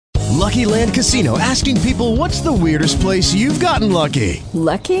Lucky Land Casino, asking people, what's the weirdest place you've gotten lucky?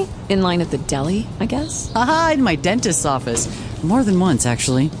 Lucky? In line at the deli, I guess? Aha, in my dentist's office. More than once,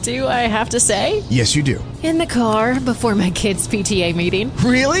 actually. Do I have to say? Yes, you do. In the car before my kids' PTA meeting.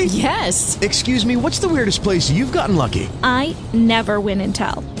 Really? Yes. Excuse me, what's the weirdest place you've gotten lucky? I never win and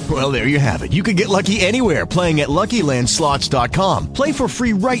tell. Well, there you have it. You can get lucky anywhere, playing at LuckyLandSlots.com. Play for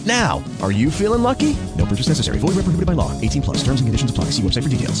free right now. Are you feeling lucky? No purchase necessary. Void where prohibited by law. 18 plus. Terms and conditions apply. See website for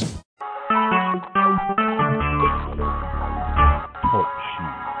details. Talk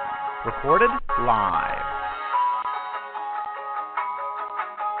show. Recorded live.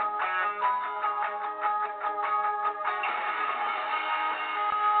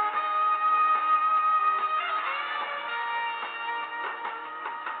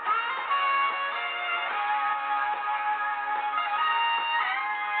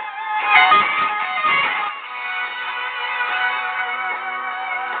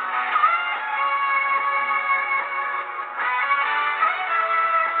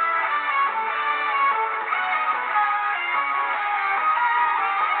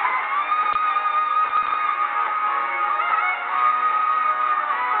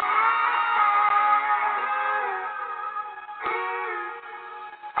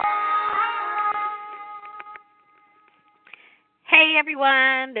 Hey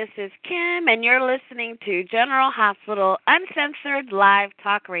everyone, this is Kim, and you're listening to General Hospital Uncensored Live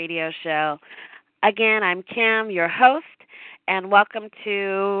Talk Radio Show. Again, I'm Kim, your host, and welcome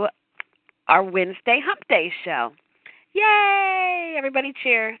to our Wednesday Hump Day show. Yay! Everybody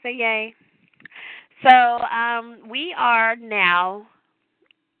cheer. Say yay. So we are now,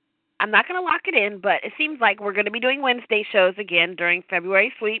 I'm not going to lock it in, but it seems like we're going to be doing Wednesday shows again during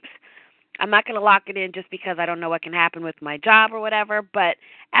February sweeps. I'm not going to lock it in just because I don't know what can happen with my job or whatever, but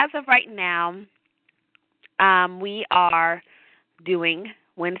as of right now, we are doing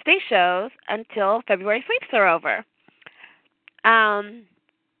Wednesday shows until February sweeps are over. I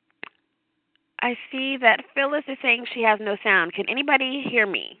see that Phyllis is saying she has no sound. Can anybody hear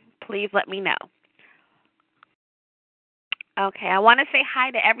me? Please let me know. Okay, I want to say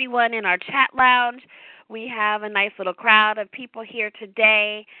hi to everyone in our chat lounge. We have a nice little crowd of people here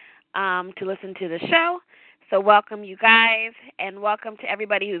today to listen to the show. So welcome, you guys, and welcome to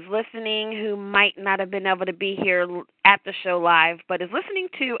everybody who's listening who might not have been able to be here at the show live, but is listening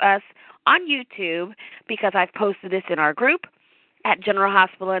to us on YouTube because I've posted this in our group at General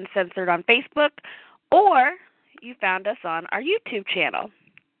Hospital Uncensored on Facebook, or you found us on our YouTube channel.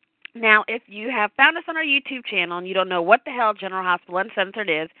 Now, if you have found us on our YouTube channel and you don't know what the hell General Hospital Uncensored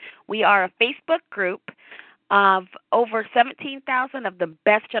is, we are a Facebook group of over 17,000 of the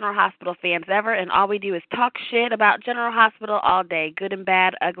best General Hospital fans ever, and all we do is talk shit about General Hospital all day, good and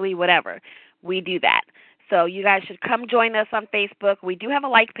bad, ugly, whatever. We do that. So you guys should come join us on Facebook. We do have a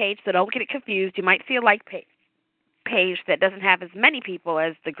like page, so don't get it confused. You might see a like page that doesn't have as many people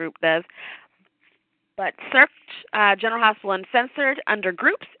as the group does. But search General Hospital Uncensored under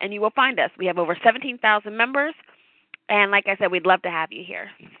groups, and you will find us. We have over 17,000 members, and like I said, we'd love to have you here.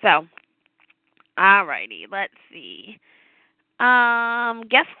 So, all righty, let's see.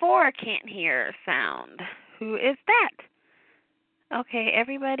 Guest 4 can't hear sound. Who is that? Okay,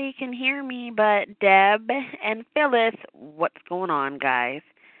 everybody can hear me, but Deb and Phyllis, what's going on, guys?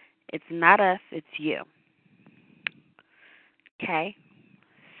 It's not us, it's you. Okay,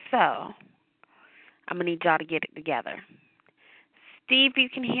 so I'm going to need y'all to get it together. Steve, you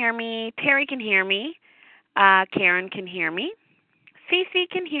can hear me. Terry can hear me. Karen can hear me. Cece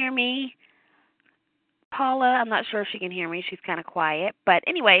can hear me. Paula, I'm not sure if she can hear me. She's kind of quiet. But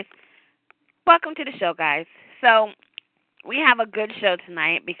anyways, welcome to the show, guys. So we have a good show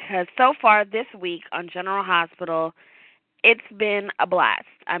tonight because so far this week on General Hospital, it's been a blast.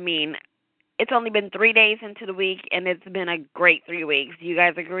 I mean, it's only been 3 days into the week, and it's been a great 3 weeks. Do you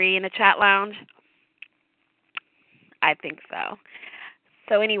guys agree in the chat lounge? I think so.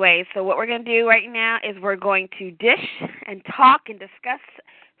 So anyway, so what we're going to do right now is we're going to dish and talk and discuss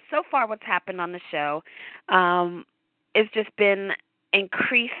so far what's happened on the show. It's just been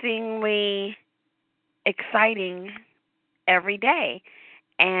increasingly exciting every day,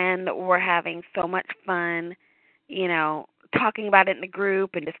 and we're having so much fun, you know, talking about it in the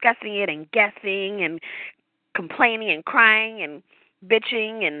group and discussing it and guessing and complaining and crying and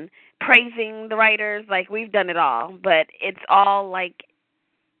bitching and praising the writers. Like, we've done it all, but it's all, like,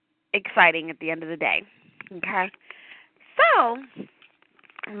 exciting at the end of the day, okay? So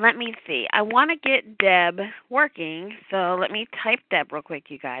let me see. I want to get Deb working, so let me type Deb real quick,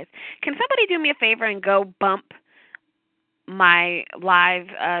 you guys. Can somebody do me a favor and go bump my live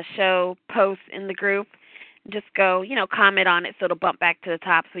show post in the group? just go, comment on it so it'll bump back to the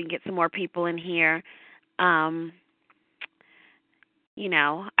top so we can get some more people in here. Um,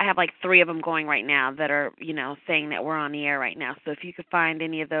 I have like 3 of them going right now that are, saying that we're on the air right now. So if you could find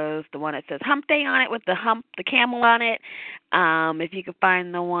any of those, the one that says Hump Day on it with the camel on it, if you could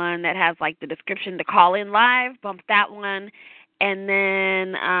find the one that has like the description to call in live, bump that one. And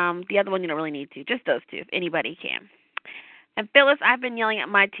then the other one you don't really need to, just those 2 if anybody can. And Phyllis, I've been yelling at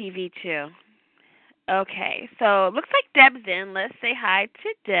my TV too. Okay, so it looks like Deb's in. Let's say hi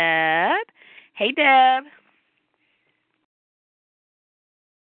to Deb. Hey, Deb.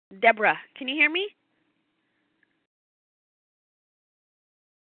 Deborah, can you hear me?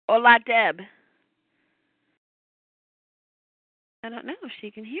 Hola, Deb. I don't know if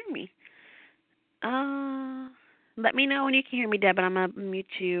she can hear me. Let me know when you can hear me, Deb, and I'm going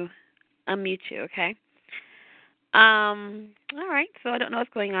to unmute you, okay? All right, so I don't know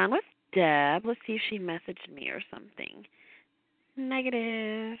what's going on with Deb. Let's see if she messaged me or something.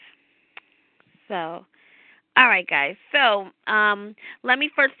 Negative. So, all right, guys. So let me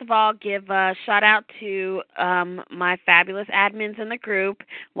first of all give a shout-out to my fabulous admins in the group.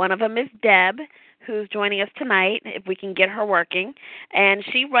 One of them is Deb, who's joining us tonight, if we can get her working. And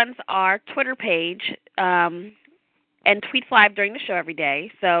she runs our Twitter page and tweets live during the show every day.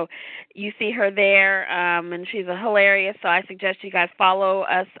 So you see her there, and she's hilarious. So I suggest you guys follow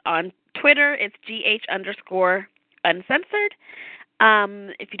us on Twitter. It's GH_Uncensored.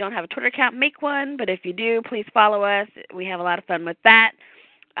 If you don't have a Twitter account, make one. But if you do, please follow us. We have a lot of fun with that.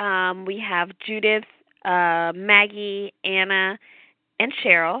 We have Judith, Maggie, Anna, and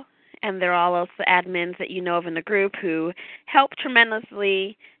Cheryl. And they're all also admins that you know of in the group who help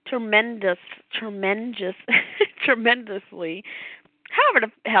tremendously, however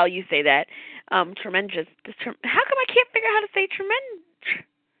the hell you say that, tremendous. How come I can't figure out how to say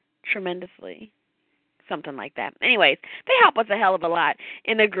tremendously? Something like that. Anyways, they help us a hell of a lot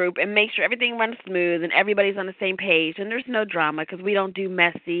in the group and make sure everything runs smooth and everybody's on the same page and there's no drama because we don't do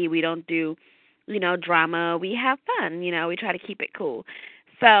messy, we don't do, drama. We have fun, we try to keep it cool.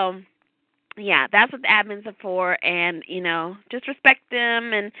 So, yeah, that's what the admins are for, and, just respect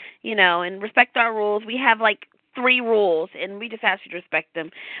them and, and respect our rules. We have, 3 rules, and we just ask you to respect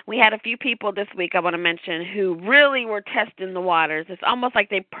them. We had a few people this week I want to mention who really were testing the waters. It's almost like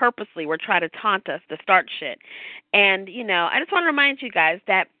they purposely were trying to taunt us to start shit. And, I just want to remind you guys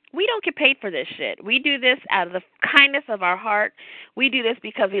that we don't get paid for this shit. We do this out of the kindness of our heart. We do this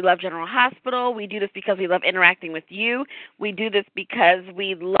because we love General Hospital. We do this because we love interacting with you. We do this because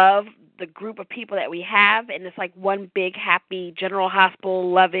we love the group of people that we have, and it's like one big, happy, General Hospital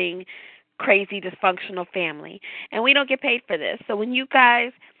loving, crazy, dysfunctional family. And we don't get paid for this. So when you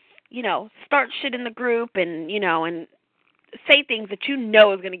guys, start shit in the group and, and say things that is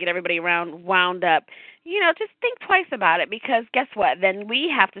going to get everybody wound up, just think twice about it, because guess what? Then we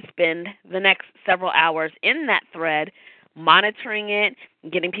have to spend the next several hours in that thread monitoring it,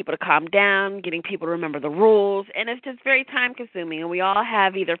 getting people to calm down, getting people to remember the rules, and it's just very time-consuming. And we all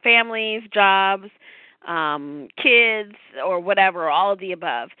have either families, jobs, kids, or whatever, all of the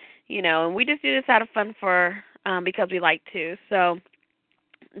above, and we just do this out of fun because we like to. So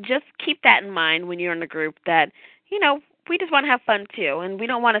just keep that in mind when you're in the group that, we just want to have fun too, and we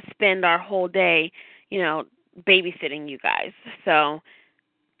don't want to spend our whole day, babysitting you guys. So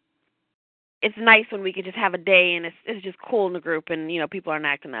it's nice when we could just have a day and it's just cool in the group and, people aren't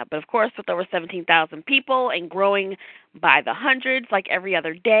acting up. But, of course, with over 17,000 people and growing by the hundreds like every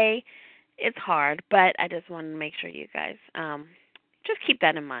other day, it's hard. But I just wanted to make sure you guys just keep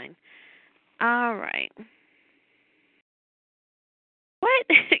that in mind. All right. What?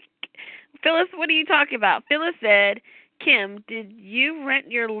 Phyllis, what are you talking about? Phyllis said, Kim, did you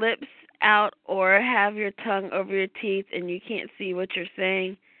rent your lips out or have your tongue over your teeth and you can't see what you're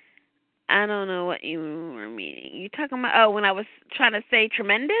saying? I don't know what you were meaning. You talking about, when I was trying to say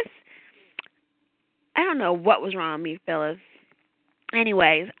tremendous? I don't know what was wrong with me, Phyllis.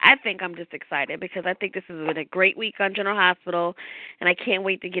 Anyways, I think I'm just excited because I think this has been a great week on General Hospital, and I can't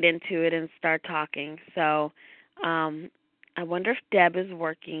wait to get into it and start talking. So I wonder if Deb is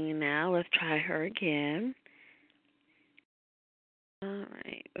working now. Let's try her again. All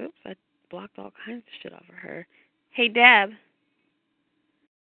right. Oops, I blocked all kinds of shit off of her. Hey, Deb.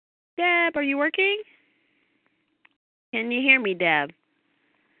 Deb, are you working? Can you hear me, Deb?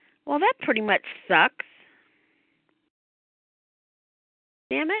 Well, that pretty much sucks.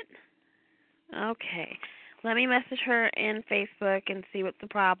 Damn it. Okay. Let me message her in Facebook and see what's the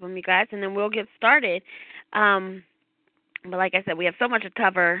problem, you guys, and then we'll get started. But like I said, we have so much to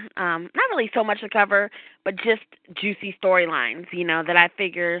cover. Not really so much to cover, but just juicy storylines, that I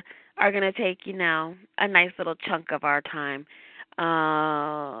figure are going to take, a nice little chunk of our time.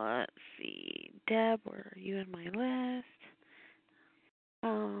 Let's see. Deb, where are you in my list?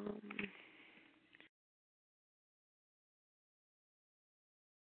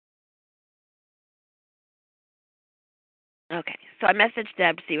 Okay, so I messaged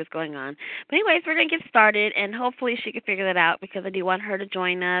Deb to see what's going on. But anyways, we're going to get started, and hopefully she can figure that out because I do want her to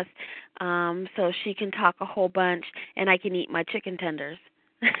join us so she can talk a whole bunch and I can eat my chicken tenders.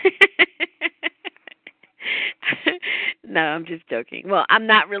 No, I'm just joking. Well, I'm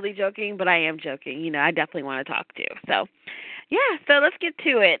not really joking, but I am joking. I definitely want to talk to you. So, yeah, so let's get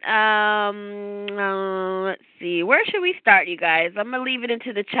to it. Let's see. Where should we start, you guys? I'm going to leave it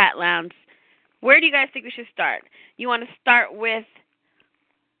into the chat lounge. Where do you guys think we should start? You want to start with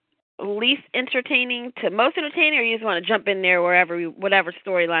least entertaining to most entertaining, or you just want to jump in there whatever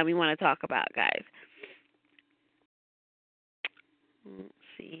storyline we want to talk about, guys? Let's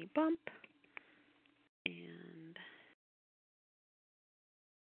see. Bump.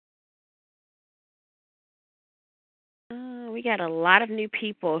 And we got a lot of new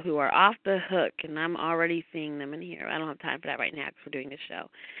people who are off the hook, and I'm already seeing them in here. I don't have time for that right now because we're doing the show.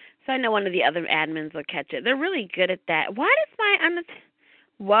 So I know one of the other admins will catch it. They're really good at that. Why does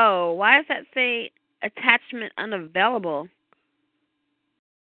that say attachment unavailable?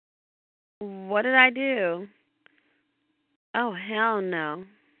 What did I do? Oh, hell no.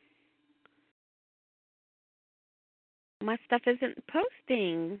 My stuff isn't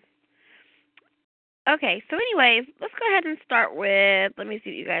posting. Okay, so anyways, let's go ahead and start with, let me see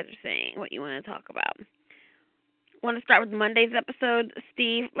what you guys are saying, what you want to talk about. Want to start with Monday's episode,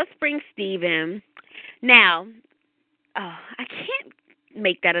 Steve? Let's bring Steve in. Now, I can't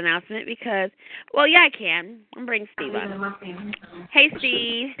make that announcement because, well, yeah, I can. I'm bringing Steve on. Hey,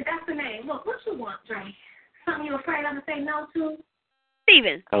 Steve. That's the name. Look, what you want, Dre? Something you afraid I'm going to say no to?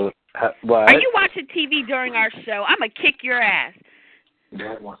 Steven. What? Are you watching TV during our show? I'm going to kick your ass.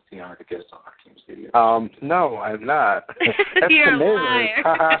 Dad wants Tiana to guest on our team's video. No, I'm not. You're a liar.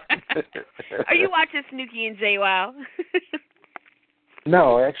 Are you watching Snooki and JWoww?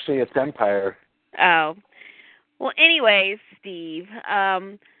 No, actually, it's Empire. Oh. Well, anyways, Steve.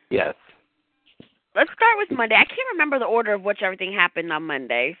 Yes. Let's start with Monday. I can't remember the order of which everything happened on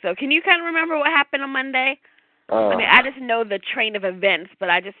Monday. So can you kind of remember what happened on Monday? I just know the train of events, but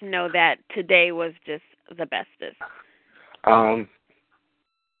I just know that today was just the bestest.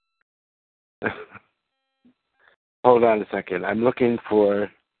 Hold on a second. I'm looking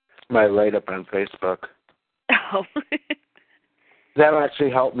for my write-up on Facebook. Oh. That'll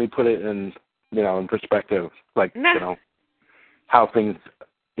actually help me put it in, in perspective, how things,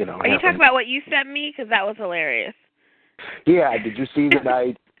 Are you talking about what you sent me? Because that was hilarious. Yeah. Did you see that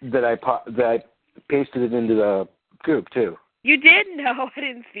I pasted it into the group too? You did? No, I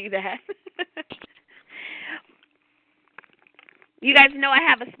didn't see that. You guys know I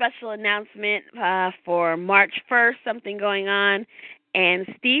have a special announcement for March 1st, something going on, and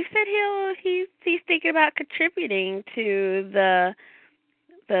Steve said he's thinking about contributing to the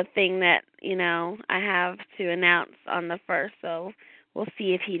thing that, I have to announce on the 1st, so we'll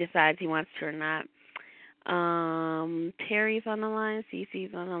see if he decides he wants to or not. Terry's on the line,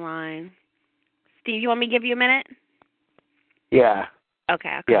 Cece's on the line. Steve, you want me to give you a minute? Yeah. Okay,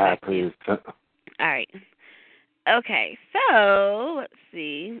 I'll come yeah, back please. All right. Okay, so let's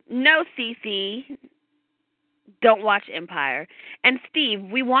see. No, Cece, don't watch Empire. And Steve,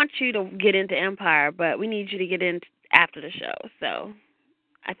 we want you to get into Empire, but we need you to get in after the show. So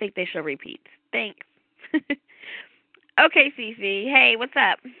I think they should repeat. Thanks. Okay, Cece. Hey, what's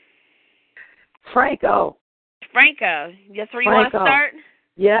up? Franco. That's where you want to start?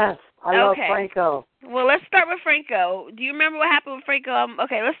 Yes, I love Franco. Well, let's start with Franco. Do you remember what happened with Franco?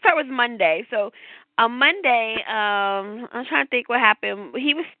 Okay, let's start with Monday. So on Monday, I'm trying to think what happened.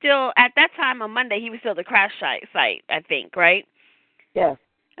 He was still, at that time on Monday, he was still at the crash site, I think, right? Yes.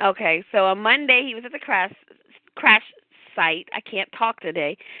 Okay, so on Monday, he was at the crash site. I can't talk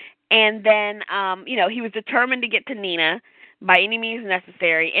today. And then, he was determined to get to Nina by any means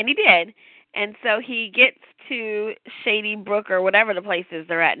necessary, and he did. And so he gets to Shady Brook or whatever the place is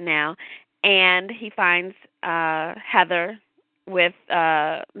they're at now, and he finds Heather with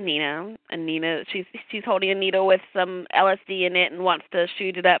Nina. And Nina, she's holding a needle with some LSD in it and wants to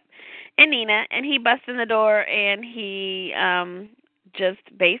shoot it up in Nina. And he busts in the door, and he just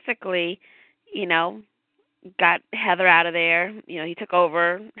basically, got Heather out of there. He took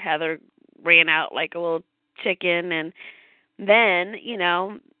over. Heather ran out like a little chicken, and then,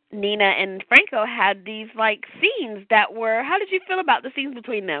 Nina and Franco had these, scenes that were, how did you feel about the scenes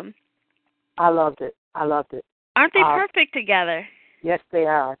between them? I loved it. Aren't they perfect together? Yes, they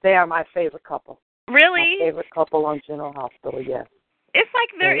are. They are my favorite couple. Really? My favorite couple on General Hospital, yes. It's like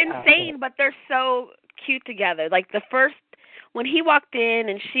they're insane, but they're so cute together. Like the first, when he walked in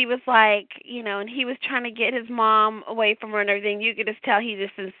and she was like, you know, and he was trying to get his mom away from her and everything, you could just tell he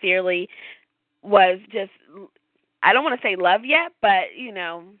just sincerely was just, I don't want to say love yet, but, you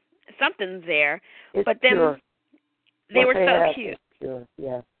know, something's there. It's but then pure. They what were so cute. Pure,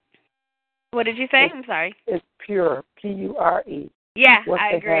 yes. What did you say? I'm sorry. It's pure, P-U-R-E. Yeah, what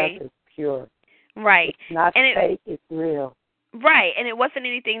I agree. Have is pure. Right. It's not fake, it's real. Right, and it wasn't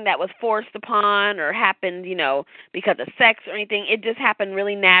anything that was forced upon or happened, you know, because of sex or anything. It just happened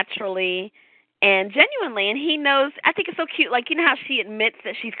really naturally and genuinely, and he knows. I think it's so cute. Like, you know how she admits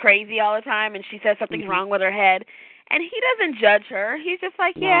that she's crazy all the time and she says something's wrong with her head, and he doesn't judge her. He's just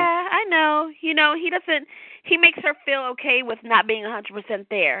like, yeah, I know. You know, he makes her feel okay with not being 100%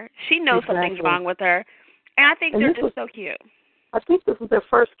 there. She knows something's wrong with her, and I think they're just so cute. I think this was their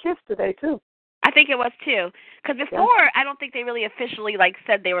first kiss today, too. I think it was too, because before I don't think they really officially like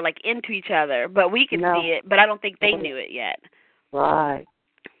said they were like into each other, but we could see it. But I don't think they knew it yet. Right.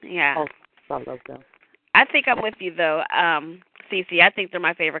 Yeah. Oh, I love them. I think I'm with you though, Cece. I think they're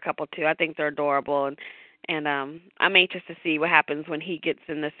my favorite couple too. I think they're adorable, and I'm anxious to see what happens when he gets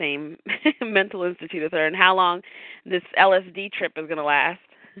in the same mental institute with her, and how long this LSD trip is going to last.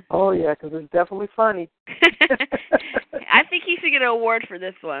 Oh yeah, because it's definitely funny. I think he should get an award for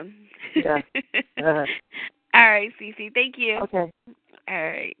this one. Yeah. All right, Cece. Thank you. Okay. All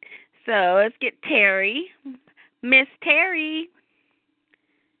right. So let's get Terry. Miss Terry.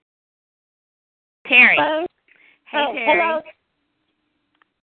 Terry. Hello. Hey, Terry. Hello.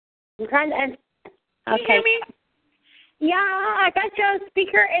 I'm trying to. Can you hear me? Yeah, I got you on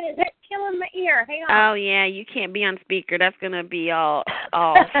speaker, and it's killing my ear. Hang on. Oh yeah, you can't be on speaker. That's gonna be all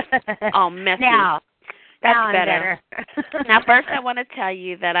messy. That's better. Now, first, I want to tell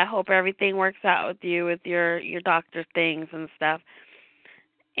you that I hope everything works out with you with your doctor things and stuff,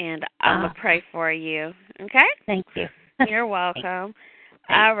 and I'm gonna pray for you. Okay? Thank you. You're welcome.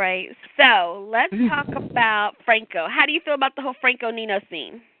 All right. So let's talk about Franco. How do you feel about the whole Franco Nino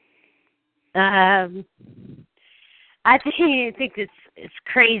scene? I think it's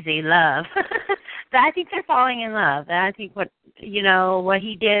crazy love. But I think they're falling in love. And I think what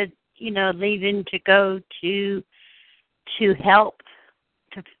he did, leaving to go to help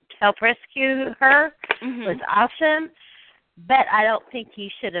rescue her was awesome. But I don't think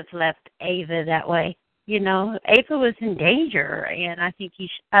he should have left Ava that way. Ava was in danger, and I think he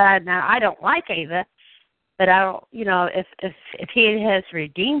now I don't like Ava, but I don't, if he has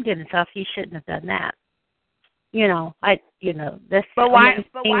redeemed himself, he shouldn't have done that. That's but why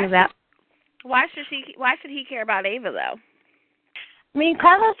should he care about Ava though? I mean,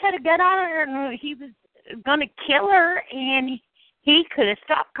 Carlos had a gun on her, and he was going to kill her, and he could have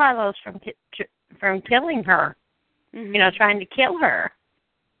stopped Carlos from killing her. Trying to kill her.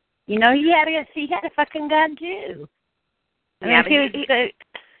 He had a fucking gun too. Yeah, he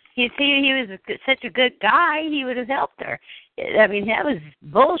was such a good guy. He would have helped her. I mean, that was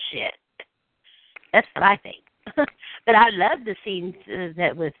bullshit. That's what I think. But I love the scenes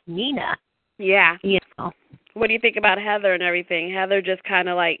that with Nina. Yeah. What do you think about Heather and everything? Heather just kind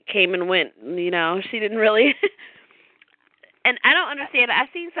of like came and went. She didn't really. And I don't understand. I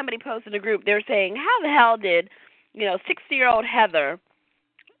seen somebody post in a group. They were saying, how the hell did 60-year-old Heather,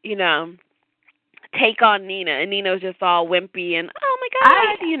 take on Nina, and Nina's just all wimpy and oh my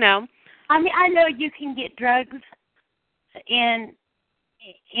God, I mean, I know you can get drugs in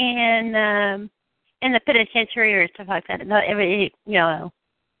the penitentiary or stuff like that. Not every,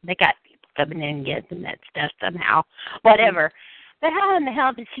 they got people coming in and getting that stuff somehow, whatever. But how in the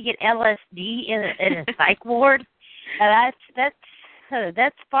hell did she get LSD in a psych ward? That's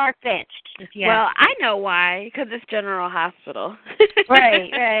far-fetched. Well, I know why, because it's General Hospital.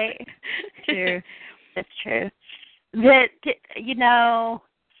 Right. True. That's true. But,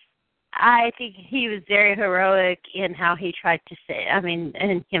 I think he was very heroic in how he tried to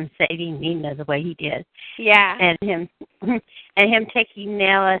and him saving Nina the way he did. Yeah. And him taking the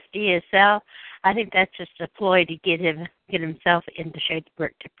LSD himself. I think that's just a ploy to get himself into shape to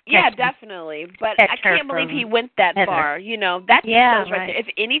protect definitely. But I can't believe he went that Heather. far. That's right there. If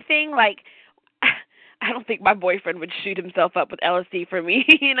anything, like, I don't think my boyfriend would shoot himself up with LSD for me.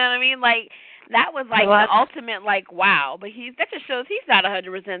 You know what I mean? Like, that was like the ultimate, like, wow. But that just shows he's not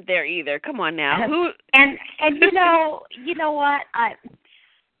 100% there either. Come on now. And you know what?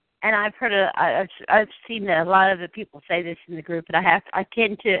 I've heard I've seen a lot of the people say this in the group, and I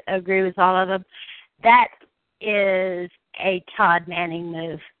tend to agree with all of them. That is a Todd Manning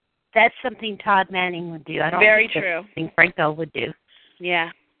move. That's something Todd Manning would do. I don't Very think true. That's something Franco would do.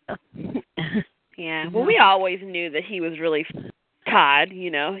 Yeah. Yeah. Well, we always knew that he was really Todd,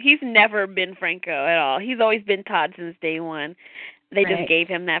 He's never been Franco at all. He's always been Todd since day one. They just gave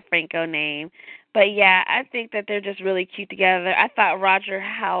him that Franco name. But, yeah, I think that they're just really cute together. I thought Roger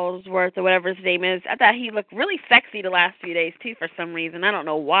Howsworth or whatever his name is, I thought he looked really sexy the last few days, too, for some reason. I don't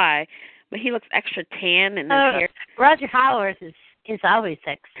know why. But he looks extra tan in his hair. Roger Howsworth is always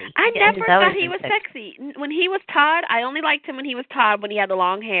sexy. I never thought he was sexy. When he was Todd, I only liked him when he was Todd, when he had the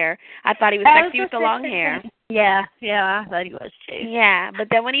long hair. I thought he was sexy with the long hair. Yeah, I thought he was too. Yeah, but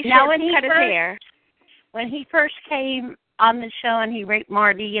then when he cut his hair. When he first came on the show and he raped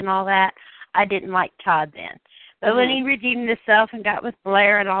Marty and all that, I didn't like Todd then. But when he redeemed himself and got with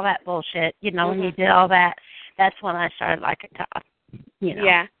Blair and all that bullshit, when he did all that, that's when I started liking Todd.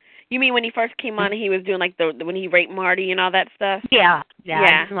 Yeah. You mean when he first came on and he was doing like when he raped Marty and all that stuff? Yeah.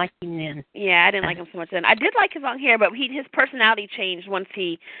 I didn't like him then. Yeah, I didn't like him so much then. I did like his long hair, but his personality changed once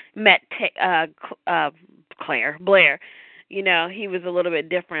he met Blair. He was a little bit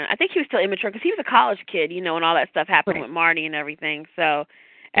different. I think he was still immature because he was a college kid, and all that stuff happened with Marty and everything. So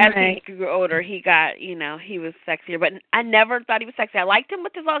as he grew older, he got, he was sexier. But I never thought he was sexy. I liked him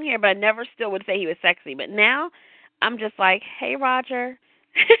with his long hair, but I never still would say he was sexy. But now I'm just like, hey, Roger.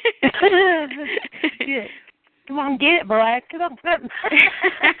 Come on, get it, boy. Come on.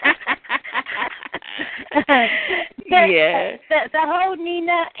 Yeah. The whole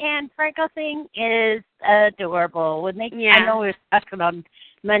Nina and Franco thing is adorable. When I know we were talking on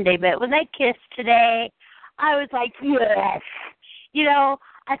Monday, but when they kissed today, I was like, yes.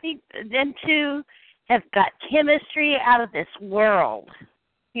 I think them two have got chemistry out of this world.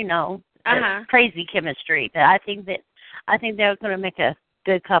 Crazy chemistry. But I think they're going to make a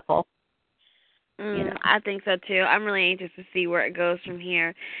good couple. I think so too. I'm really anxious to see where it goes from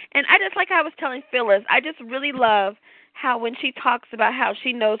here. And I just, like I was telling Phyllis, I just really love how when she talks about how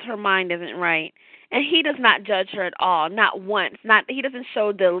she knows her mind isn't right, and he does not judge her at all, not once. He doesn't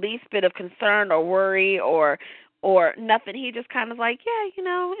show the least bit of concern or worry or nothing. He just kind of like, yeah,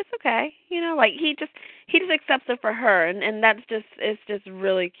 it's okay. Like he just accepts it for her, and it's just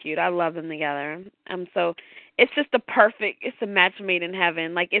really cute. I love them together. It's just it's a match made in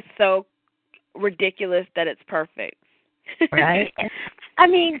heaven. Like it's so ridiculous that it's perfect. Right. I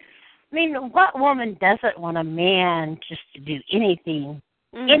mean, what woman doesn't want a man just to do anything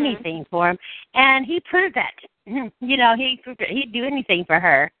for him? And he proved that. He'd do anything for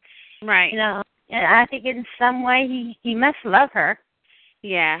her. Right. And I think in some way he must love her.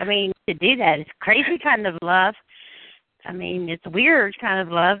 Yeah. I mean, to do that, it's crazy kind of love. I mean, it's weird kind of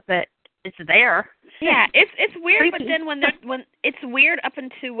love, but it's there. Yeah, it's weird, but then when it's weird up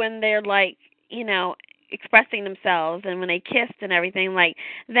until when they're like, expressing themselves and when they kissed and everything, like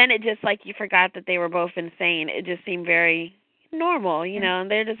then it just like you forgot that they were both insane. It just seemed very normal, and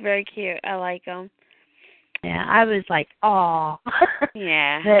they're just very cute. I like them. Yeah, I was like, aw.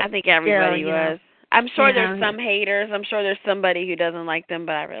 Yeah, I think everybody was. I'm sure there's some haters. I'm sure there's somebody who doesn't like them,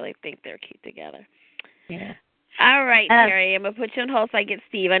 but I really think they're cute together. Yeah. All right, Terry, I'm going to put you on hold so I get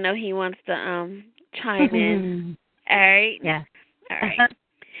Steve. I know he wants to chime in. All right? Yeah. All right.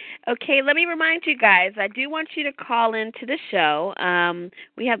 Okay, let me remind you guys, I do want you to call into the show.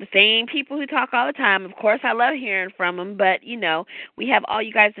 We have the same people who talk all the time. Of course, I love hearing from them, but, we have all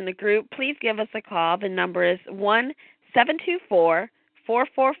you guys in the group. Please give us a call. The number is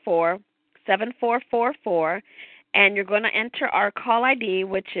 1-724-444-7444, and you're going to enter our call ID,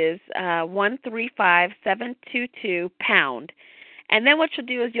 which is 135722#. And then what you'll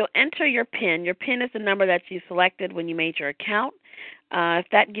do is you'll enter your PIN. Your PIN is the number that you selected when you made your account. If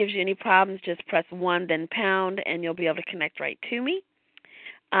that gives you any problems, just press 1, then pound, and you'll be able to connect right to me.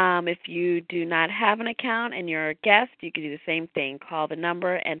 If you do not have an account and you're a guest, you can do the same thing. Call the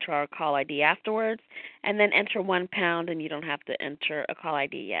number, enter our call ID afterwards, and then enter £1, and you don't have to enter a call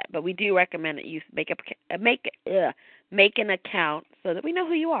ID yet. But we do recommend that you make an account so that we know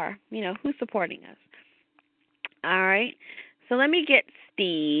who you are, who's supporting us. All right. So let me get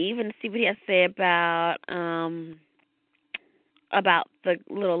Steve and see what he has to say about the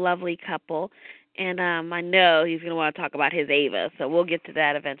little lovely couple. And I know he's going to want to talk about his Ava, so we'll get to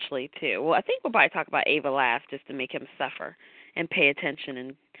that eventually, too. Well, I think we'll probably talk about Ava last just to make him suffer and pay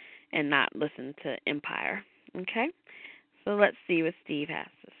attention and not listen to Empire. Okay? So let's see what Steve has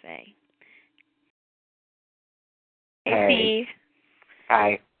to say. Hey, Steve.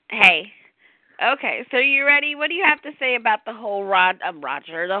 Hi. Hey. Okay, so you ready? What do you have to say about the whole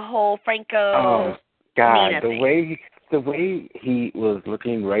Roger, the whole Franco? Oh God, Nina the thing? way the way he was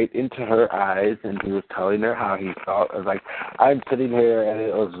looking right into her eyes and he was telling her how he felt. I was like, I'm sitting here and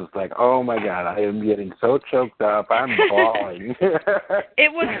it was just like, oh my God, I am getting so choked up. I'm bawling.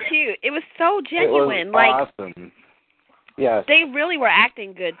 It was cute. It was so genuine. It was awesome. Yes. They really were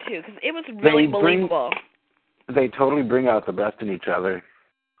acting good too because it was really believable. They totally bring out the best in each other.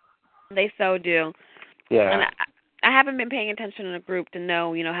 They so do. Yeah. And I haven't been paying attention in a group to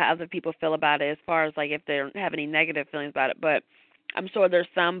know, how other people feel about it as far as, like, if they have any negative feelings about it. But I'm sure there's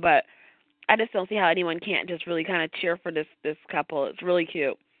some, but I just don't see how anyone can't just really kind of cheer for this couple. It's really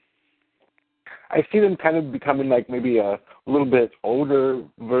cute. I see them kind of becoming like maybe a little bit older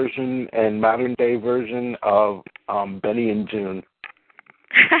version and modern-day version of Benny and June.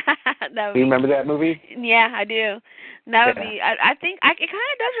 Do you remember that movie? Yeah, I do. That would be. I think it kind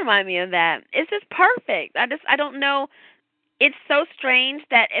of does remind me of that. It's just perfect. I don't know. It's so strange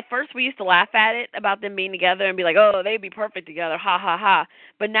that at first we used to laugh at it about them being together and be like, oh, they'd be perfect together, ha ha ha.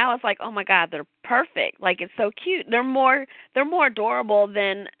 But now it's like, oh my God, they're perfect. Like it's so cute. They're more adorable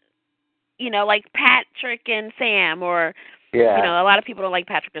than, like Patrick and Sam or, a lot of people don't like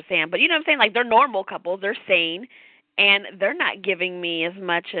Patrick or Sam, but you know what I'm saying? Like they're normal couples. They're sane. And they're not giving me as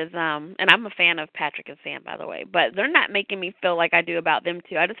much as, and I'm a fan of Patrick and Sam, by the way, but they're not making me feel like I do about them,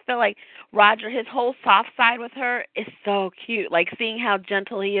 too. I just feel like Roger, his whole soft side with her is so cute. Like, seeing how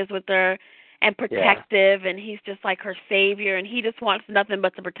gentle he is with her and protective, and he's just like her savior, and he just wants nothing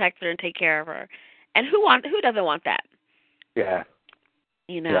but to protect her and take care of her. And who doesn't want that? Yeah.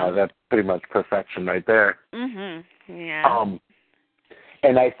 Yeah, that's pretty much perfection right there. Mm-hmm. Yeah.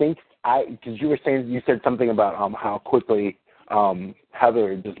 And I think because you said something about how quickly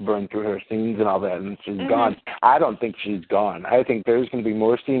Heather just burned through her scenes and all that, and she's gone. I don't think she's gone. I think there's going to be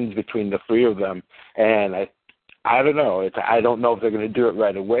more scenes between the three of them, and I don't know. I don't know if they're going to do it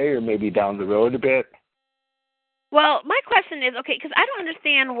right away or maybe down the road a bit. Well, my question is, okay, because I don't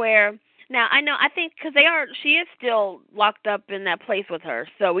understand where. Now, I think because she is still locked up in that place with her,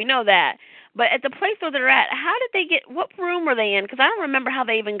 so we know that. But at the place where they're at, how did they what room were they in? Because I don't remember how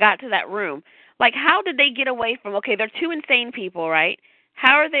they even got to that room. Like, how did they get away from, okay, they're two insane people, right?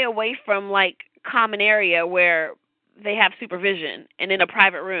 How are they away from, like, common area where they have supervision and in a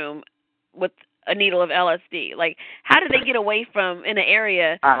private room with a needle of LSD? Like, how did they get away from in an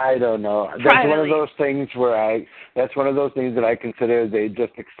area? I don't know. That's one of those things that's one of those things that I consider they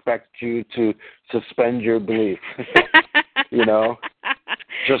just expect you to suspend your belief.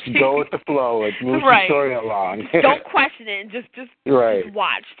 Just go with the flow. It moves the story along. Don't question it. Just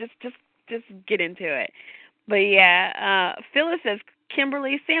watch. Just get into it. But yeah, Phyllis says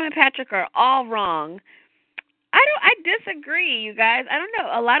Kimberly, Sam, and Patrick are all wrong. I disagree, you guys. I don't know.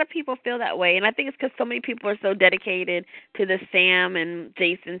 A lot of people feel that way, and I think it's because so many people are so dedicated to the Sam and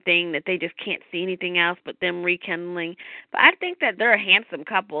Jason thing that they just can't see anything else but them rekindling. But I think that they're a handsome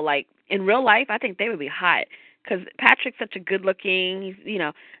couple. Like, in real life, I think they would be hot because Patrick's such a good-looking, he's,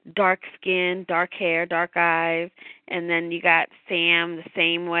 dark skin, dark hair, dark eyes, and then you got Sam the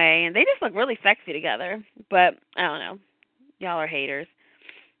same way, and they just look really sexy together. But, I don't know. Y'all are haters.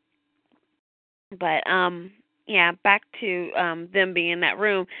 But, yeah, back to them being in that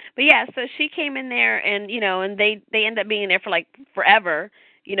room. But yeah, so she came in there and, and they end up being in there for like forever,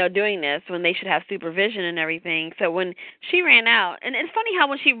 doing this when they should have supervision and everything. So when she ran out, and it's funny how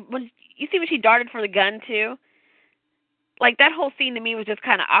when she darted for the gun too, like that whole scene to me was just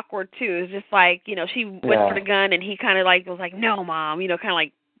kind of awkward too. It was just like, she went for the gun and he kind of like was like, no, Mom, kind of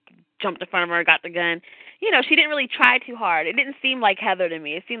like jumped in front of her, got the gun. She didn't really try too hard. It didn't seem like Heather to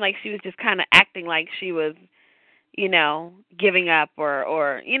me. It seemed like she was just kind of acting like she was, giving up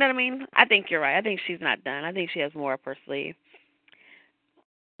or you know what I mean? I think you're right. I think she's not done. I think she has more up her sleeve.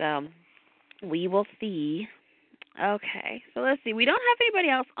 So we will see. Okay, so let's see. We don't have anybody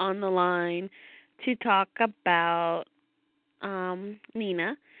else on the line to talk about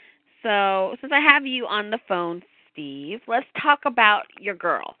Nina. So since I have you on the phone, Steve, let's talk about your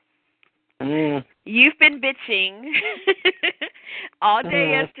girl. You've been bitching all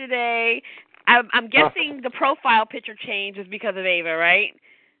day yesterday. I'm guessing the profile picture change is because of Ava, right?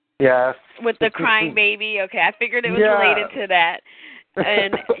 Yes. With the crying baby. Okay, I figured it was related to that.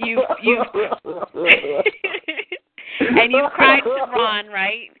 And you've and you've cried to Ron,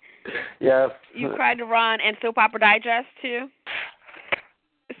 right? Yes. You cried to Ron and Soap Opera Digest too.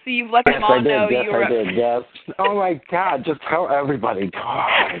 So you've let them all know you were. I did. Yes. Oh my God! Just tell everybody.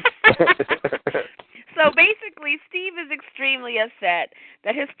 God. So basically, Steve is extremely upset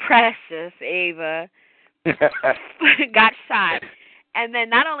that his precious Ava got shot. And then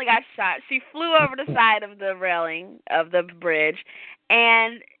not only got shot, she flew over the side of the railing of the bridge.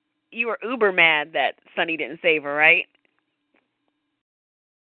 And you were uber mad that Sonny didn't save her, right?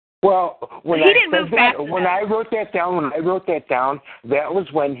 Well, when he didn't move fast enough. when I wrote that down, that was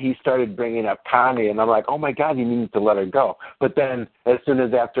when he started bringing up Connie, and I'm like, oh my God, he needs to let her go. But then, as soon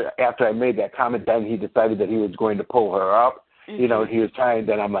as after I made that comment, then he decided that he was going to pull her up. Mm-hmm. You know, he was trying.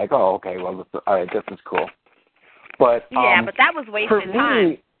 Then I'm like, oh, okay, well, all right, this is cool. But yeah, but that was wasted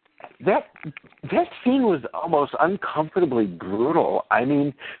time. That scene was almost uncomfortably brutal. I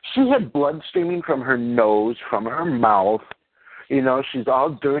mean, she had blood streaming from her nose, from her mouth. You know, she's all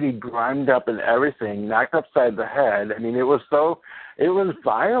dirty, grimed up and everything, knocked upside the head. I mean, it was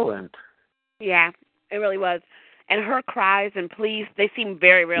violent. Yeah, it really was. And her cries and pleas, they seem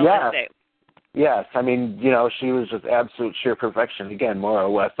very realistic. Yes. I mean, you know, she was just absolute sheer perfection. Again, more or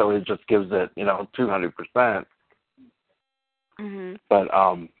less, so it just gives it, 200%. Mm-hmm. But,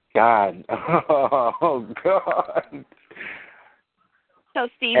 God. Oh, God. So,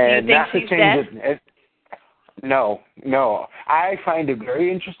 Steve, do you think she's dead? No. I find it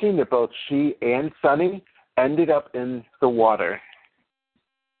very interesting that both she and Sonny ended up in the water.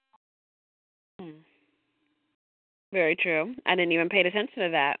 Very true. I didn't even pay attention to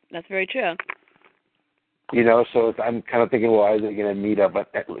that. That's very true. You know, so I'm kind of thinking, well, are they going to meet up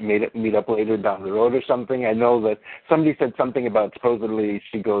later down the road or something? I know that somebody said something about supposedly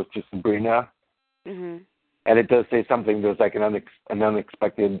she goes to Sabrina, mm-hmm. and it does say something. There's like an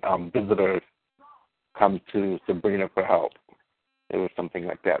unexpected visitor comes to Sabrina for help. It was something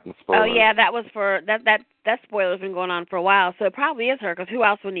like that in spoilers. Oh yeah, that was for that spoiler's been going on for a while, so it probably is her. Because who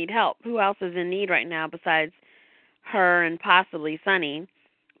else would need help? Who else is in need right now besides her and possibly Sonny?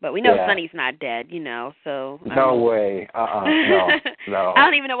 But we know Sonny's not dead, so... No way. No. I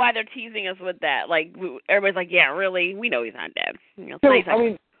don't even know why they're teasing us with that. Like, everybody's like, yeah, really? We know he's not dead.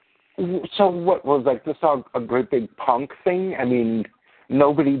 So what, was like this all a great big punk thing? I mean,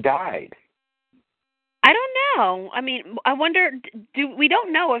 nobody died. I don't know. I mean, I wonder, we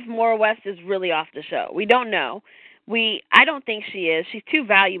don't know if Maura West is really off the show. We don't know. I don't think she is. She's too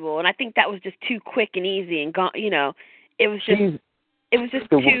valuable, and I think that was just too quick and easy and, it was just... It was just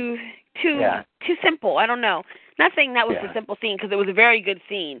too simple. I don't know. Not saying that was a simple scene because it was a very good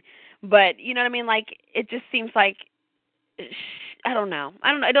scene, but you know what I mean. Like it just seems like I don't know.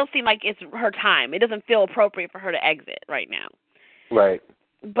 It don't seem like it's her time. It doesn't feel appropriate for her to exit right now. Right.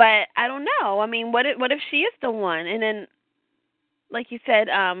 But I don't know. I mean, what if she is the one? And then, like you said,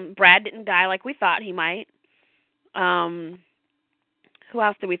 Brad didn't die like we thought he might. Who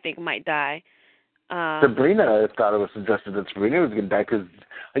else do we think might die? Sabrina, I thought it was suggested that Sabrina was going to die because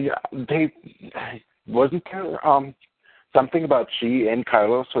wasn't there something about she and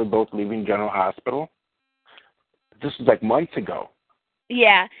Carlos were both leaving General Hospital? This was like months ago.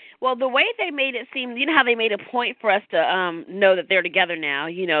 Yeah. Well, the way they made it seem, you know how they made a point for us to know that they're together now.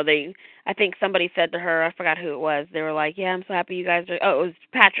 I think somebody said to her, I forgot who it was. They were like, "Yeah, I'm so happy you guys are." Oh, it was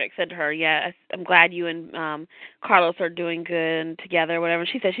Patrick said to her, "Yeah, I'm glad you and Carlos are doing good and together, or whatever."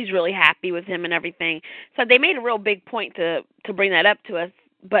 She said she's really happy with him and everything. So they made a real big point to bring that up to us,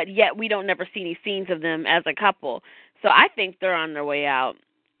 but yet we don't never see any scenes of them as a couple. So I think they're on their way out.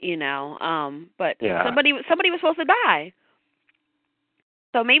 But somebody was supposed to die.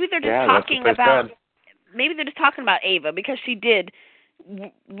 So maybe they're just talking about Ava because she did.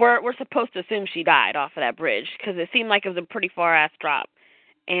 We're supposed to assume she died off of that bridge because it seemed like it was a pretty far ass drop,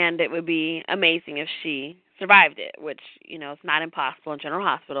 and it would be amazing if she survived it, which it's not impossible in General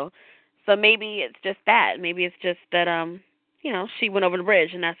Hospital. So maybe it's just that. Maybe it's just that she went over the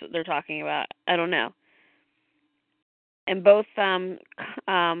bridge and that's what they're talking about. I don't know. And both Johnny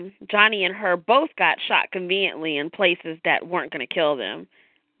and her both got shot conveniently in places that weren't going to kill them.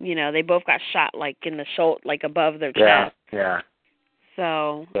 They both got shot like in the shoulder, like above their chest. Yeah.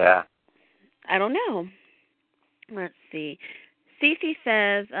 So. Yeah. I don't know. Let's see. Cece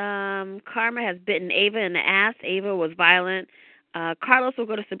says Karma has bitten Ava in the ass. Ava was violent. Carlos will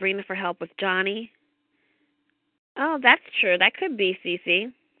go to Sabrina for help with Johnny. Oh, that's true. That could be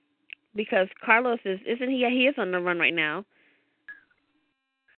Cece. Because Carlos isn't he? Yeah, he is on the run right now.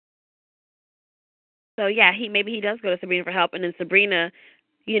 So yeah, maybe he does go to Sabrina for help, and then Sabrina,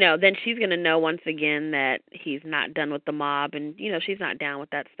 then she's gonna know once again that he's not done with the mob, and she's not down with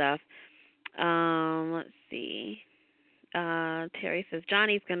that stuff. Let's see. Terry says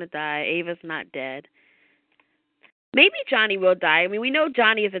Johnny's gonna die. Ava's not dead. Maybe Johnny will die. I mean, we know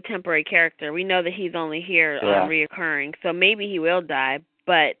Johnny is a temporary character. We know that he's only here reoccurring, so maybe he will die,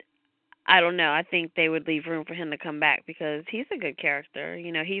 but. I don't know. I think they would leave room for him to come back because he's a good character.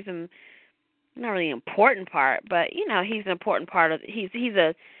 He's not really an important part, but he's an important part of. He's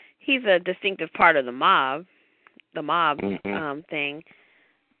a distinctive part of the mob thing.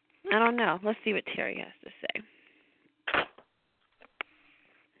 I don't know. Let's see what Terry has to say.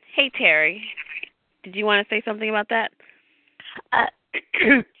 Hey, Terry. Did you want to say something about that?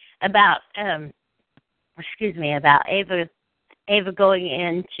 About about Ava going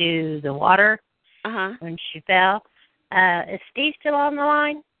into the water when she fell. Is Steve still on the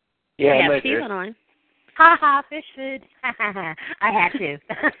line? Yeah, Steve's on the line. Ha ha, fish food. I had to.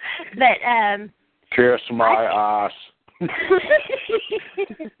 But kiss my ass.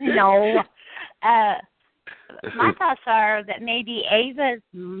 No. My thoughts are that maybe Ava's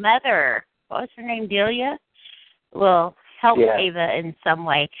mother, what was her name, Delia, will help Ava in some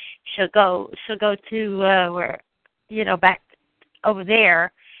way. She'll go to where, back over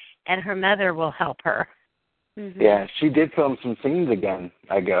there, and her mother will help her. Mm-hmm. Yeah, she did film some scenes again,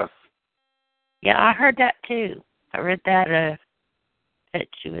 I guess. Yeah, I heard that too. I read that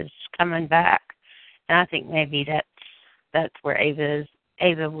she was coming back, and I think maybe that's where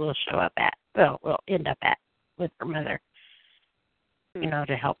Ava will show up at. Well, will end up at with her mother,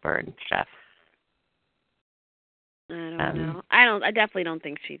 to help her and stuff. I don't know. I definitely don't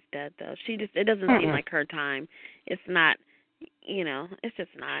think she's dead though. It doesn't seem like her time. It's not. It's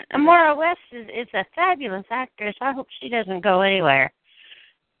just not. And Maura West is a fabulous actress. I hope she doesn't go anywhere.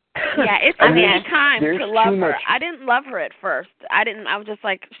 Yeah, it's time to love her. I didn't love her at first. I was just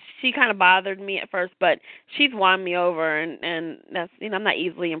like, she kind of bothered me at first, but she's won me over, and that's, I'm not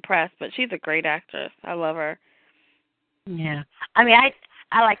easily impressed, but she's a great actress. I love her. Yeah. I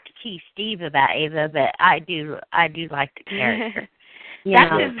like to tease Steve about Ava, but I do like the character.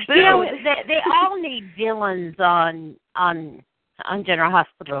 That's his boo. They all need villains on General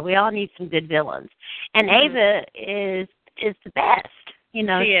Hospital. We all need some good villains, and Ava is the best. She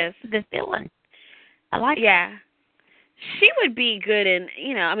is the villain. I like her. Yeah. She would be good in,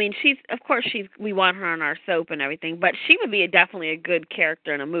 we want her on our soap and everything, but she would be definitely a good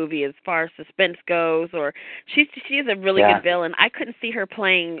character in a movie as far as suspense goes, or she is a really good villain. I couldn't see her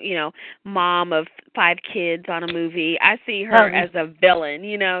playing, mom of 5 kids on a movie. I see her as a villain,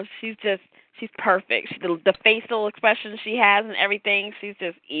 she's perfect. The facial expression she has and everything, she's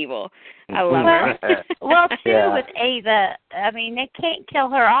just evil. I love her. Well, too, with Ava, they can't kill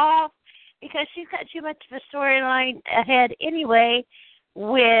her off, because she's got too much of a storyline ahead anyway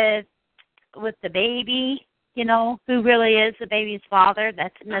with the baby, who really is the baby's father.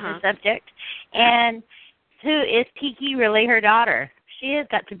 That's another subject. And who is Kiki really her daughter? She has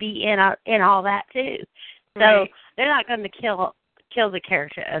got to be in all that too. So they're not going to kill the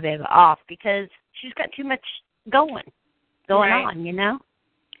character of Ava off, because she's got too much going on,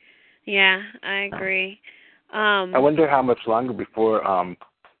 Yeah, I agree. I wonder how much longer before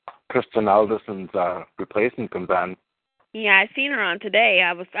Kristen Alderson's replacement comes on. Yeah, I seen her on today.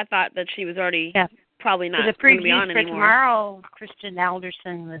 I thought that she was already probably not going to be on anymore. Tomorrow, Kristen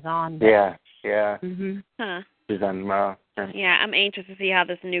Alderson was on. Yeah. Mm-hmm. Huh. She's on tomorrow. Yeah, I'm anxious to see how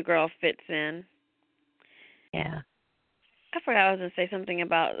this new girl fits in. Yeah. I forgot I was going to say something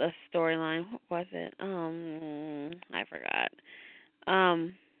about the storyline. What was it? I forgot.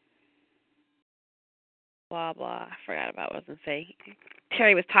 Blah, blah. I forgot about what I was going to say.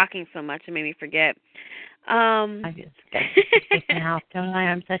 Terry was talking so much it made me forget. I just got to now, don't I?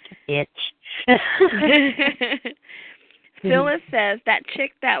 I'm such a bitch. Phyllis says that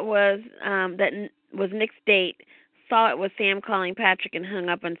chick that was Nick's date saw it was Sam calling Patrick and hung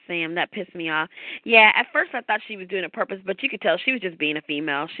up on Sam. That pissed me off. Yeah, at first I thought she was doing it on purpose, but you could tell she was just being a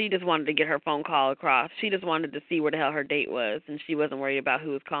female. She just wanted to get her phone call across. She just wanted to see where the hell her date was, and she wasn't worried about who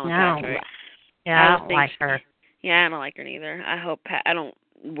was calling Patrick. Yeah, I don't like her. Yeah, I don't like her neither. I don't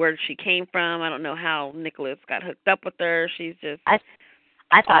where she came from. I don't know how Nicholas got hooked up with her. She's just I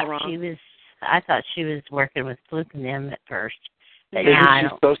thought wrong. I thought she was working with Fluke and them at first. But Isn't she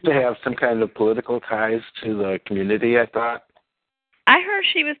supposed to have some kind of political ties to the community, I thought? I heard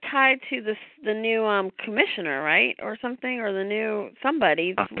she was tied to the new commissioner, right? Or something, or the new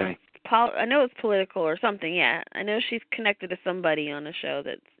somebody. Okay. I know it's political or something, yeah. I know she's connected to somebody on the show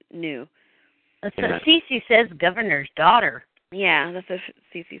that's new. So Cece says governor's daughter. Yeah, that's what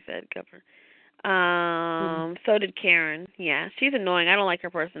Cece said, governor. So did Karen. Yeah, she's annoying. I don't like her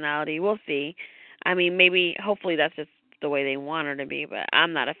personality. We'll see. Maybe, hopefully that's just the way they want her to be, but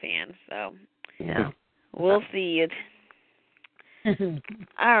I'm not a fan, so. Yeah. We'll see.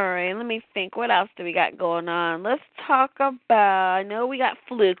 All right, let me think. What else do we got going on? Let's talk about, I know we got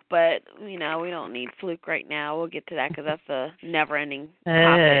Fluke, but, we don't need Fluke right now. We'll get to that because that's a never-ending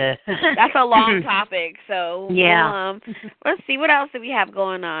topic. That's a long topic, so yeah. Let's see. What else do we have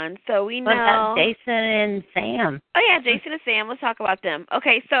going on? So we know. What about Jason and Sam? Oh, yeah, Jason and Sam. Let's talk about them.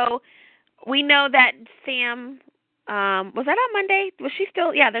 Okay, so we know that Sam was that on Monday? Was she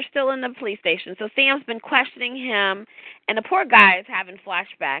still? Yeah, they're still in the police station. So Sam's been questioning him, and the poor guy is having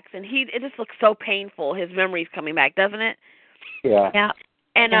flashbacks, and it just looks so painful. His memory's coming back, doesn't it? Yeah. Yeah.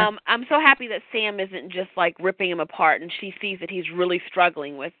 And I'm so happy that Sam isn't just like ripping him apart, and she sees that he's really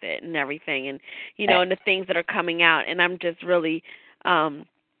struggling with it and everything, and and the things that are coming out. And I'm just really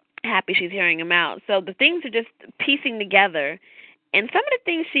happy she's hearing him out. So the things are just piecing together. And some of the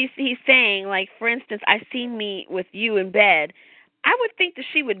things he's saying, like, for instance, I seen me with you in bed, I would think that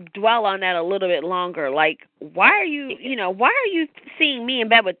she would dwell on that a little bit longer. Like, why are you seeing me in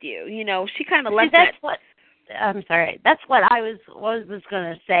bed with you? She kind of left that. I'm sorry. That's what I was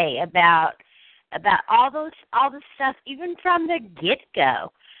going to say about all this stuff, even from the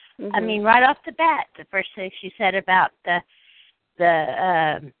get-go. Mm-hmm. I mean, right off the bat, the first thing she said about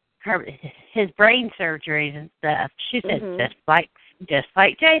his brain surgeries and stuff. She said, just like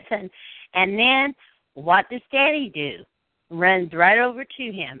Jason. And then what does Daddy do? Runs right over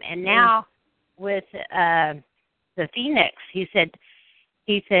to him. And now with the Phoenix, he said,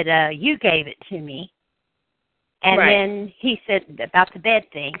 you gave it to me. And then he said about the bed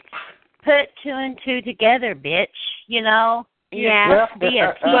thing, put 2 and 2 together, bitch. Yeah. Be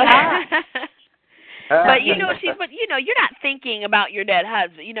a PI. But you're not thinking about your dead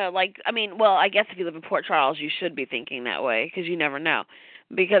husband. I guess if you live in Port Charles, you should be thinking that way because you never know.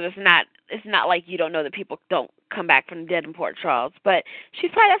 Because it's not like you don't know that people don't come back from the dead in Port Charles. But she's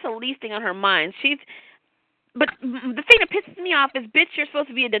probably that's the least thing on her mind. But the thing that pisses me off is, bitch, you're supposed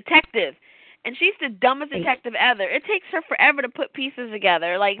to be a detective, and she's the dumbest detective ever. It takes her forever to put pieces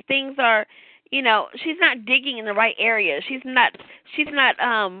together. Like things are, she's not digging in the right areas. She's not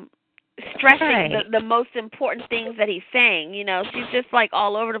stressing the most important things that he's saying. She's just like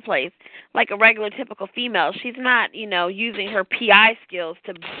all over the place, like a regular typical female. She's not, using her PI skills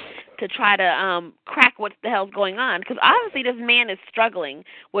to try to crack what the hell's going on, because obviously this man is struggling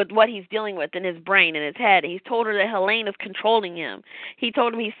with what he's dealing with in his brain and his head. He's told her that Helene is controlling him. He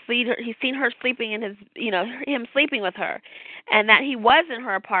told him he's seen her sleeping in his, him sleeping with her, and that he was in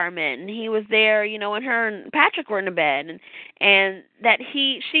her apartment and he was there, when her and Patrick were in the bed, and that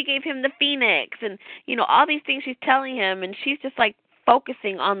she gave him the Phoenix, and all these things she's telling him, and she's just like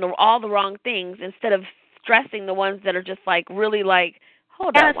focusing on all the wrong things instead of stressing the ones that are just like really like,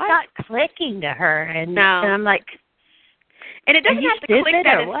 hold on, it's not clicking to her, and I'm like, and it doesn't have to click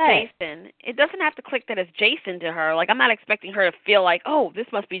that it's Jason. It doesn't have to click that it's Jason to her. Like, I'm not expecting her to feel like, oh, this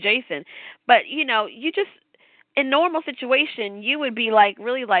must be Jason, but you just, in normal situation, you would be like,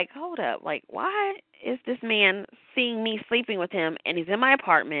 really like, hold up, like, why is this man seeing me sleeping with him, and he's in my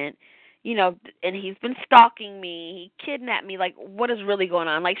apartment, and he's been stalking me, he kidnapped me, like, what is really going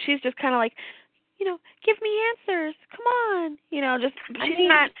on? Like, she's just kind of like, give me answers, come on, she's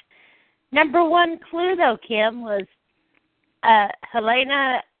not. Number one clue, though, Kim, was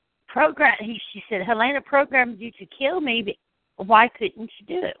Helena she said, Helena programmed you to kill me, but why couldn't you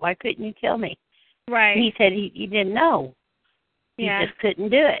do it? Why couldn't you kill me? Right. And he said he didn't know. He Yeah. just couldn't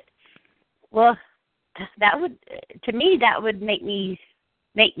do it. Well, that would make me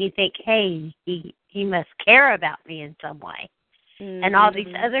think, hey, he must care about me in some way. Mm-hmm. And all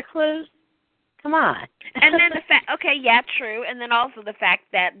these other clues, come on. And then the fact, okay, yeah, true. And then also the fact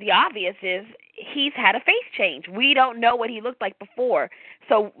that the obvious is he's had a face change. We don't know what he looked like before.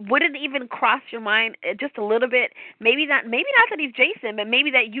 So would it even cross your mind just a little bit? Maybe not that he's Jason, but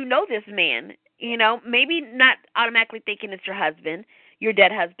maybe that this man. Maybe not automatically thinking it's your husband, your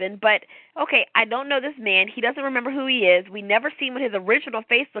dead husband, but okay, I don't know this man. He doesn't remember who he is. We never seen what his original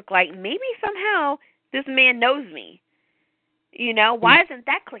face looked like. Maybe somehow this man knows me. Why isn't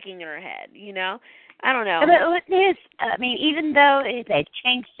that clicking in her head? I don't know. But it is, I mean, even though they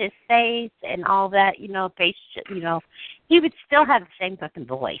changed his face and all that, face, he would still have the same fucking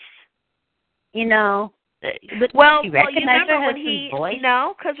voice. Well, you remember when voice?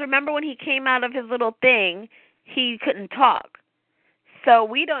 because remember when he came out of his little thing, he couldn't talk. So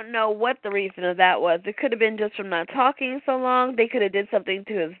we don't know what the reason of that was. It could have been just from not talking so long. They could have did something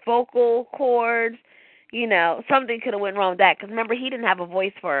to his vocal cords. Something could have went wrong with that. Because remember, he didn't have a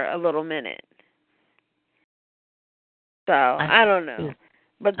voice for a little minute. So I don't know.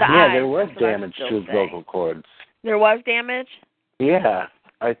 But there was damage to his vocal cords. There was damage? Yeah,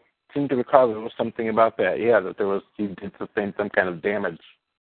 I seem to recall there was something about that. Yeah, that he did sustain some kind of damage.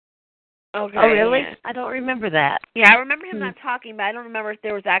 Okay. Oh, really? Yeah. I don't remember that. Yeah, I remember him not talking, but I don't remember if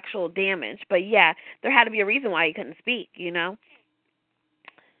there was actual damage. But yeah, there had to be a reason why he couldn't speak,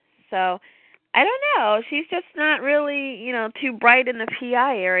 So, I don't know. She's just not really, too bright in the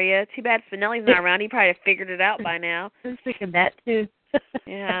PI area. Too bad Spinelli's not around. He probably have figured it out by now. I was thinking that, too.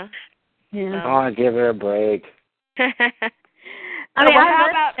 Yeah. Yeah. Oh, give her a break. I mean, I love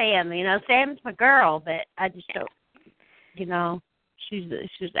about Sam. You know, Sam's my girl, but I just don't. You know, she's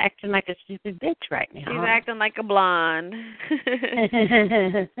acting like a stupid bitch right now. She's acting like a blonde.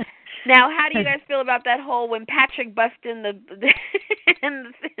 Now, how do you guys feel about that whole when Patrick busted in the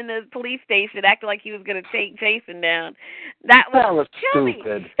in the police station, acting like he was going to take Jason down? That was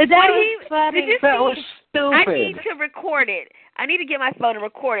stupid. That was funny. Did you that see? was stupid. I need to record it. I need to get my phone and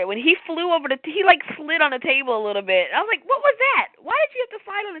record it. When he flew over he like slid on the table a little bit. I was like, what was that? Why did you have to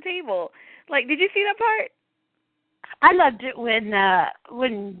slide on the table? Like, did you see that part? I loved it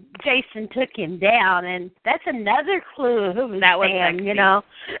when Jason took him down, and that's another clue who was Sam. Sexy. You know,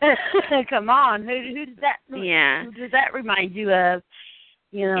 come on, who does that? Yeah. Who does that remind you of?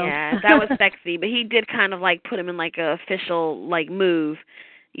 You know. Yeah, that was sexy, but he did kind of like put him in like a official like move,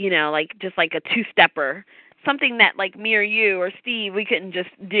 you know, like just like a two-stepper, something that like me or you or Steve we couldn't just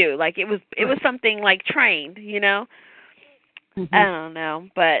do. Like it was something like trained, you know. Mm-hmm. I don't know,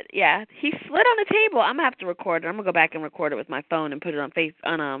 but yeah, he slid on the table. I'm gonna have to record it. I'm gonna go back and record it with my phone and put it on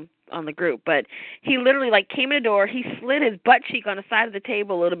the group. But he literally like came in the door. He slid his butt cheek on the side of the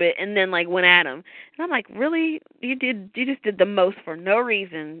table a little bit, and then like went at him. And I'm like, really? You just did the most for no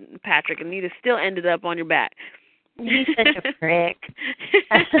reason, Patrick, and you just still ended up on your back. He's such a prick.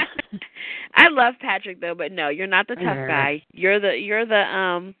 I love Patrick though, but no, you're not the tough guy. You're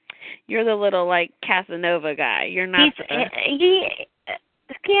the little like Casanova guy. You're not.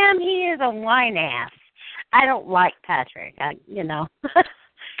 Kim, he is a whine ass. I don't like Patrick. You know.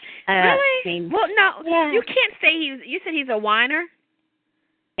 Really? Well, no. Yeah. You can't say you said he's a whiner.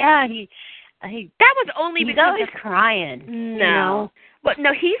 Yeah, he. That was only because always crying. No. You know? But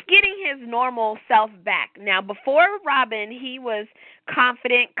no, he's getting his normal self back. Now, before Robin, he was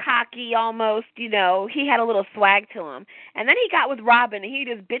confident, cocky almost, you know. He had a little swag to him. And then he got with Robin, and he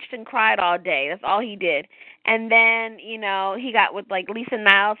just bitched and cried all day. That's all he did. And then, you know, he got with, like, Lisa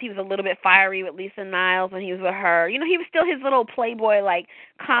Niles. He was a little bit fiery with Lisa Niles when he was with her. You know, he was still his little playboy, like,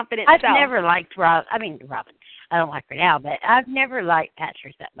 confident self. I've never liked Robin. I don't like her now, but I've never liked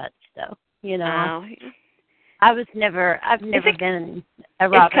Patrick that much, though. You know. Oh. I've never been a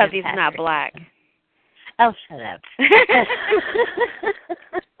Robin. It's because he's not black. Oh, shut up.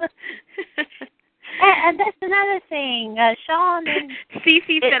 and that's another thing. Sean and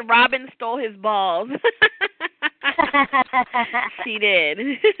Cece said Robin stole his balls. She did.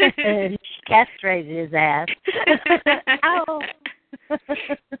 She castrated his ass. Ow.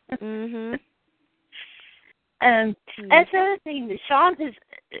 Mhm. That's the other thing. Sean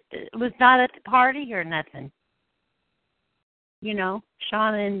was not at the party or nothing. You know,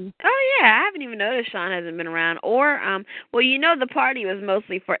 Sean and... Oh, yeah, I haven't even noticed Sean hasn't been around. Or, well, you know, the party was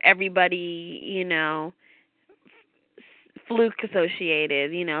mostly for everybody, you know, fluke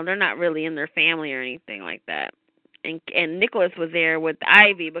associated. You know, they're not really in their family or anything like that. And Nicholas was there with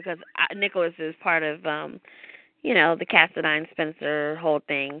Ivy because Nicholas is part of, you know, the Cassadine Spencer whole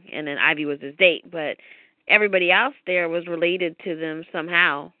thing. And then Ivy was his date. But everybody else there was related to them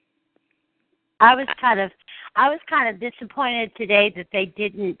somehow. I was kind of disappointed today that they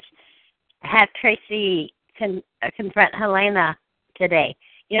didn't have Tracy confront Helena today.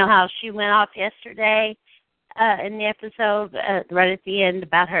 You know how she went off yesterday in the episode right at the end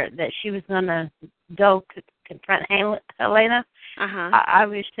about her that she was going to go confront Helena. Uh-huh. I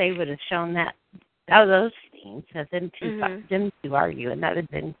wish they would have shown those scenes of them two arguing. That would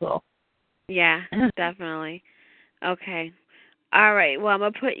have been cool. Yeah, definitely. Okay. All right. Well, I'm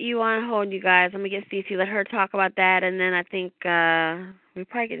going to put you on hold, you guys. I'm going to get Cece, let her talk about that, and then I think we're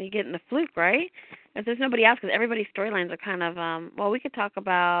probably going to get in the fluke, right? If there's nobody else, because everybody's storylines are kind of, well, we could talk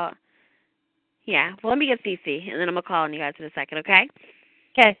about, yeah. Well, let me get Cece, and then I'm going to call on you guys in a second, okay?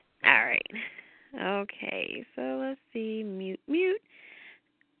 Okay. All right. Okay. So let's see. Mute.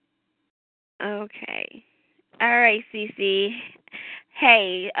 Okay. All right, Cece.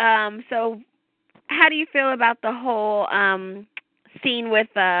 Hey, so how do you feel about the whole scene with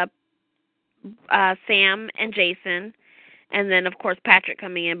Sam and Jason, and then of course Patrick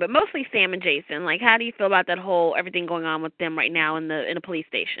coming in, but mostly Sam and Jason? Like, how do you feel about that whole everything going on with them right now in the police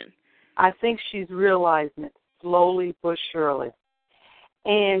station? I think she's realizing it slowly but surely,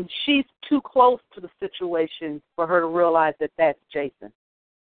 and she's too close to the situation for her to realize that that's Jason.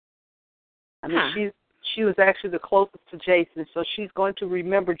 I mean, she was actually the closest to Jason, so she's going to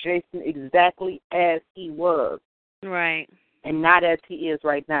remember Jason exactly as he was. Right. And not as he is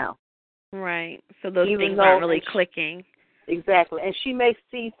right now. Right. So those things aren't really clicking. Exactly. And she may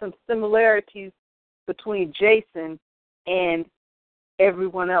see some similarities between Jason and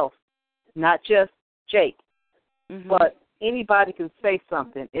everyone else, not just Jake. Mm-hmm. But anybody can say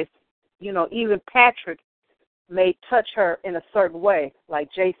something. If, you know, even Patrick may touch her in a certain way, like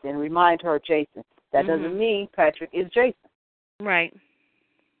Jason, remind her of Jason. That doesn't mean Patrick is Jason. Right.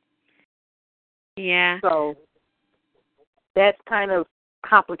 Yeah. So that's kind of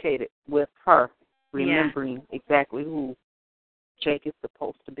complicated with her remembering exactly who Jake is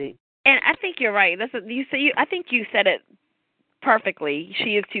supposed to be. And I think you're right. I think you said it perfectly.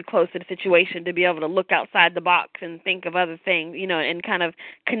 She is too close to the situation to be able to look outside the box and think of other things, and kind of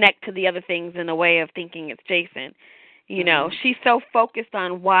connect to the other things in a way of thinking it's Jason. She's so focused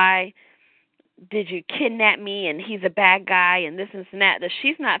on why did you kidnap me and he's a bad guy and this and that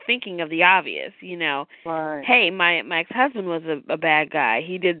she's not thinking of the obvious, Right. Hey, my ex-husband was a bad guy.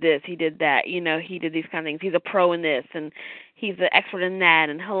 He did this, he did that, he did these kind of things. He's a pro in this and he's an expert in that,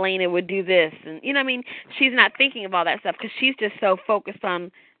 and Helena would do this. And, she's not thinking of all that stuff because she's just so focused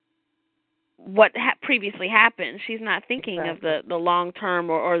on what previously happened. She's not thinking of the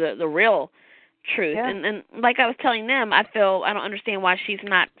long-term or the real truth. Yeah. And like I was telling them, I don't understand why she's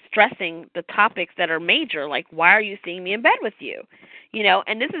not stressing the topics that are major, like why are you seeing me in bed with you?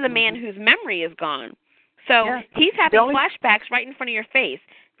 And this is a man whose memory is gone. So he's having flashbacks right in front of your face.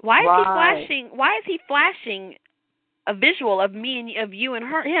 Why is he flashing a visual of me and of you and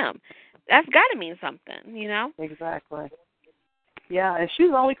him? That's got to mean something, Exactly. Yeah, and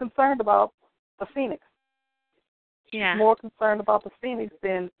she's only concerned about the Phoenix. Yeah. She's more concerned about the Phoenix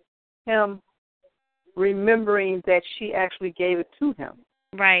than him remembering that she actually gave it to him.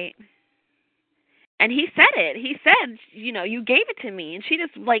 Right. And he said it. He said, you gave it to me. And she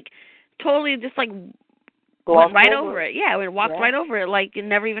just, totally just, went right over it. Yeah, walked right over it like it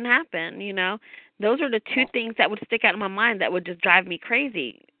never even happened, Those are the two things that would stick out in my mind that would just drive me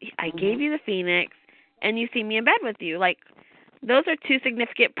crazy. I gave you the Phoenix, and you see me in bed with you. Those are two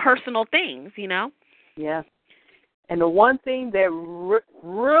significant personal things, Yeah. And the one thing that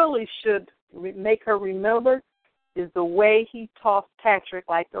really should make her remember is the way he tossed Patrick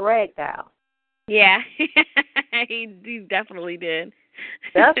like the rag doll. Yeah, he definitely did.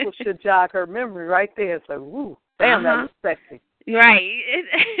 That's what should jog her memory right there. It's woo, damn, that was sexy. Right,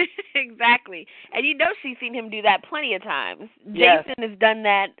 exactly. And she's seen him do that plenty of times. Yes. Jason has done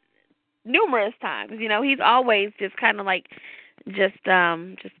that numerous times. He's always just kind of just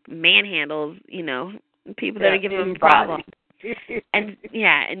manhandles, people that are giving him problems. And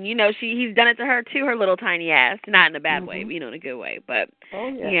he's done it to her too, her little tiny ass, not in a bad way, in a good way. But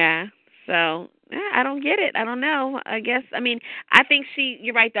so I don't get it. I don't know. I guess I think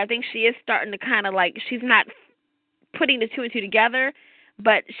you're right though. I think she is starting to kind of she's not putting the two and two together,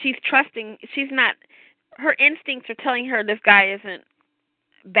 but she's trusting. She's not. Her instincts are telling her this guy isn't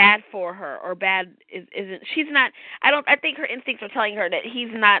bad for her or isn't. She's not. I think her instincts are telling her that he's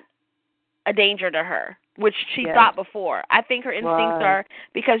not a danger to her, which she thought before. I think her instincts are,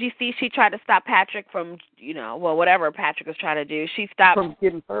 because she tried to stop Patrick from, whatever Patrick was trying to do. She stopped from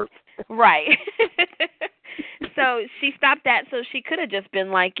getting hurt. Right. So she stopped that. So she could have just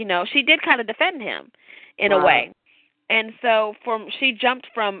been she did kind of defend him in a way. And so she jumped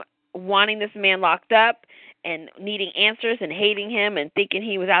from wanting this man locked up and needing answers and hating him and thinking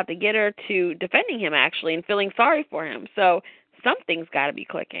he was out to get her to defending him actually and feeling sorry for him. So something's got to be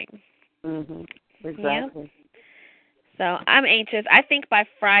clicking. Exactly. Yeah. So I'm anxious. I think by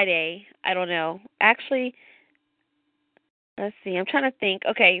Friday, I don't know. Actually, let's see. I'm trying to think.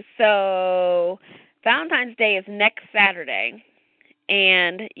 Okay, so Valentine's Day is next Saturday.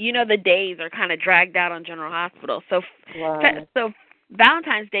 And, the days are kind of dragged out on General Hospital. So so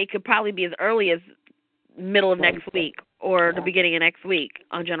Valentine's Day could probably be as early as middle of next week or the beginning of next week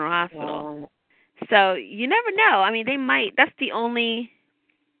on General Hospital. So you never know. They might. That's the only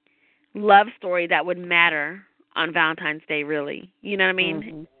love story that would matter on Valentine's Day, really. You know what I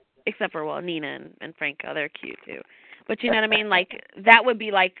mean? Except for, Nina and Franco. They're cute, too. But you know what I mean? That would be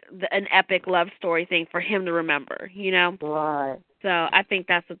an epic love story thing for him to remember, Right. So I think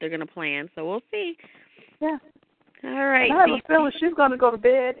that's what they're going to plan. So we'll see. Yeah. All right. And I have a feeling she's going to go to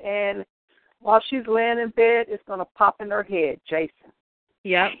bed, and while she's laying in bed, it's going to pop in her head, Jason.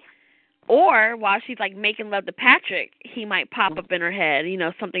 Yep. Or while she's making love to Patrick, he might pop up in her head.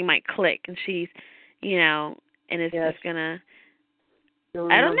 Something might click, and she's, and it's just gonna.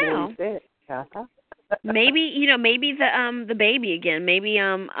 I don't know. Maybe maybe the baby again. Maybe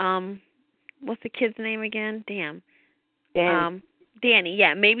what's the kid's name again? Damn. Danny.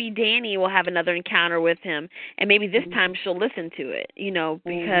 Yeah, maybe Danny will have another encounter with him, and maybe this time she'll listen to it.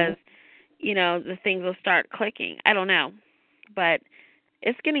 Because the things will start clicking. I don't know, but.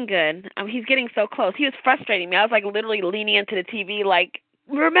 It's getting good. He's getting so close. He was frustrating me. I was literally leaning into the TV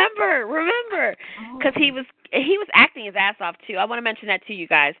remember, because he was acting his ass off too. I want to mention that to you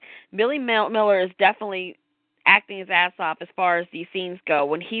guys. Billy Miller is definitely acting his ass off as far as these scenes go.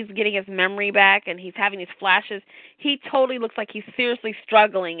 When he's getting his memory back and he's having these flashes, he totally looks like he's seriously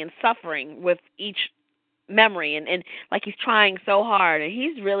struggling and suffering with each memory, and like he's trying so hard, and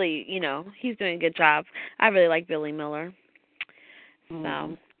he's really, he's doing a good job. I really like Billy Miller. So,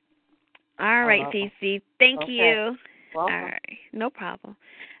 all right, Cece, thank you. Welcome. All right, no problem.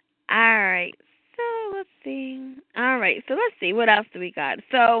 All right, so let's see. What else do we got?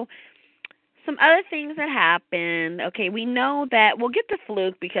 So, some other things that happened. Okay, we know that we'll get to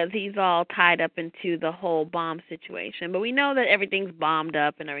Fluke because he's all tied up into the whole bomb situation, but we know that everything's bombed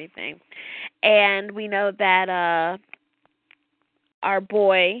up and everything. And we know that our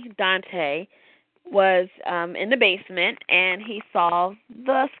boy, Dante, was in the basement, and he saw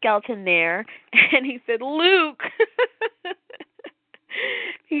the skeleton there, and he said, Luke!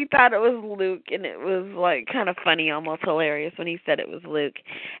 He thought it was Luke, and it was, like, kind of funny, almost hilarious when he said it was Luke.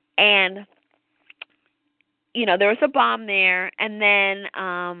 And there was a bomb there, and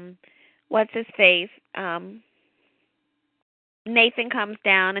then, what's-his-face, Nathan comes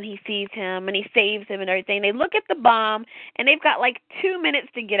down, and he sees him, and he saves him and everything. They look at the bomb, and they've got, 2 minutes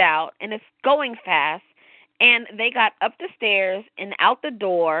to get out, and it's going fast, and they got up the stairs and out the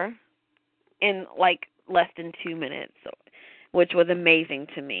door in, less than 2 minutes, which was amazing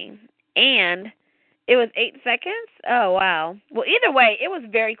to me. And it was 8 seconds? Oh, wow. Well, either way, it was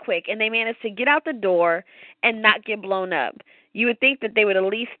very quick, and they managed to get out the door and not get blown up. You would think that they would at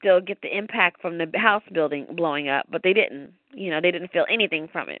least still get the impact from the house building blowing up, but they didn't. They didn't feel anything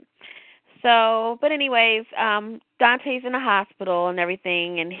from it. So, but anyways, Dante's in a hospital and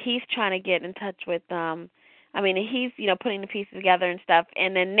everything, and he's trying to get in touch with he's, putting the pieces together and stuff.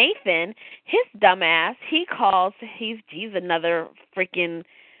 And then Nathan, his dumbass, he calls, he's another freaking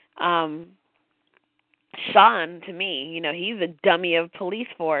Sean to me. He's a dummy of police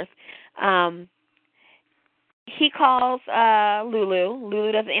force. He calls Lulu.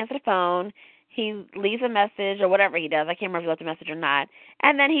 Lulu doesn't answer the phone. He leaves a message or whatever he does. I can't remember if he left a message or not.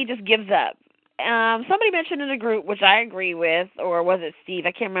 And then he just gives up. Somebody mentioned in the group, which I agree with, or was it Steve?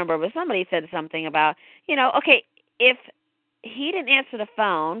 I can't remember, but somebody said something about, okay, if he didn't answer the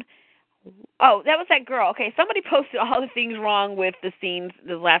phone, oh, that was that girl. Okay, somebody posted all the things wrong with the scenes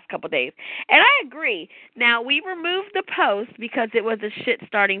the last couple of days. And I agree. Now, we removed the post because it was a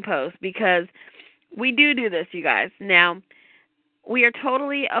shit-starting post, because we do this, you guys. Now, we are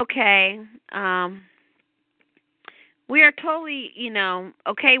totally okay. We are totally,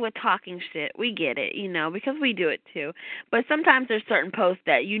 okay with talking shit. We get it, because we do it too. But sometimes there's certain posts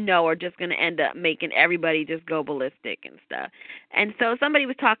that are just going to end up making everybody just go ballistic and stuff. And so somebody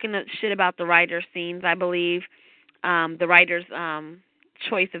was talking shit about the writer's scenes, I believe, the writer's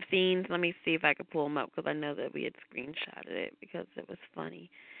choice of scenes. Let me see if I could pull them up, because I know that we had screenshotted it because it was funny.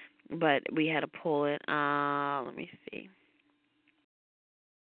 But we had to pull it. Let me see.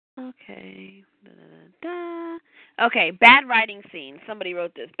 Okay. Okay, bad writing scenes. Somebody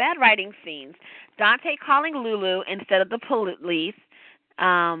wrote this. Bad writing scenes. Dante calling Lulu instead of the police,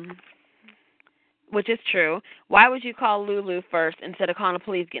 which is true. Why would you call Lulu first instead of calling the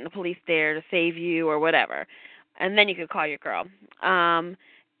police, getting the police there to save you or whatever? And then you could call your girl. And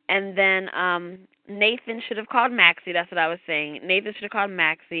then Nathan should have called Maxie. That's what I was saying. Nathan should have called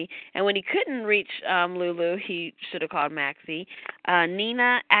Maxie. And when he couldn't reach Lulu, he should have called Maxie.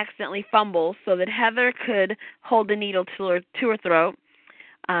 Nina accidentally fumbles so that Heather could hold the needle to her throat.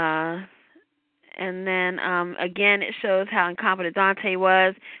 And then, again, it shows how incompetent Dante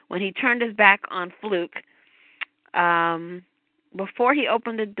was when he turned his back on Fluke. Before he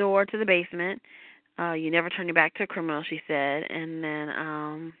opened the door to the basement, you never turn your back to a criminal, she said. And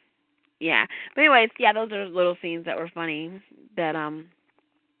then, yeah. But anyways, yeah, those are little scenes that were funny that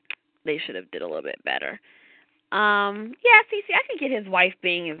they should have did a little bit better. Yeah, see, I could get his wife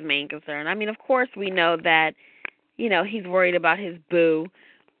being his main concern. I mean, of course we know that, he's worried about his boo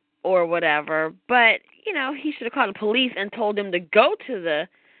or whatever. But, he should have called the police and told them to go to the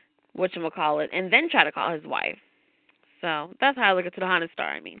whatchamacallit and then try to call his wife. So that's how I look at the Haunted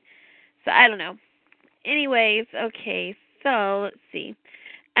Star, So I don't know. Anyways, okay, so let's see.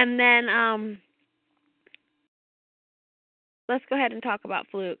 And then let's go ahead and talk about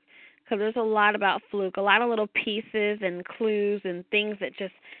Fluke, because there's a lot about Fluke, a lot of little pieces and clues and things that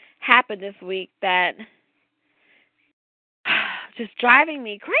just happened this week that just driving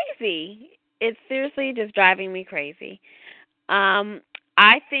me crazy. It's seriously just driving me crazy.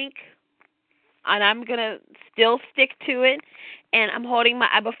 I think, and I'm going to still stick to it, and I'm holding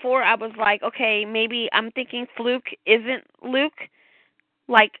before I was like, okay, maybe I'm thinking Fluke isn't Luke,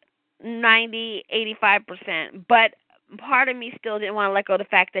 90, 85%, but part of me still didn't want to let go of the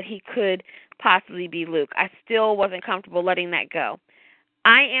fact that he could possibly be Luke. I still wasn't comfortable letting that go.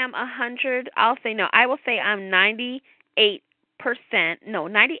 I am 100. I will say I'm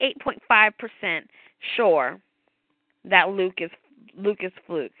 98.5% sure that Luke is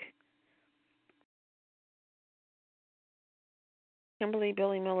Fluke. Kimberly,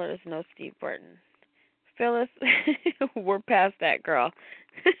 Billy Miller is no Steve Burton. Phyllis, we're past that, girl.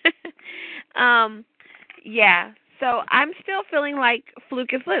 Yeah. So I'm still feeling like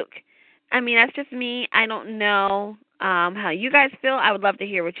Fluke is Luke. I mean, that's just me. I don't know how you guys feel. I would love to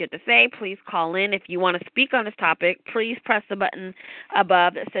hear what you have to say. Please call in if you want to speak on this topic. Please press the button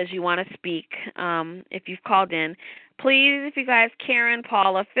above that says you want to speak if you've called in. Please, if you guys, Karen,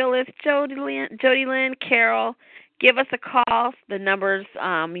 Paula, Phyllis, Jody Lynn, Carol, give us a call. The number's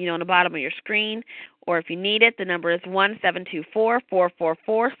on the bottom of your screen. Or if you need it, the number is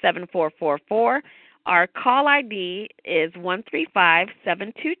 1-724-444-7444. Our call ID is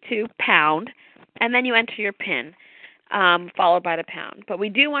 135722#, and then you enter your PIN, followed by the pound. But we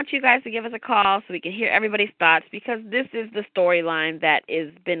do want you guys to give us a call so we can hear everybody's thoughts, because this is the storyline that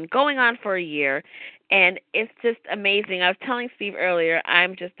has been going on for a year, and it's just amazing. I was telling Steve earlier,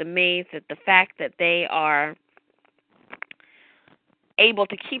 I'm just amazed at the fact that they are able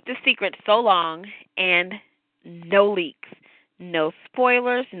to keep the secret so long, and no leaks. No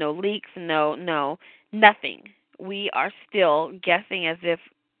spoilers, no leaks, no, nothing. We are still guessing as if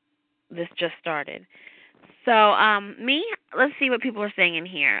this just started. So, let's see what people are saying in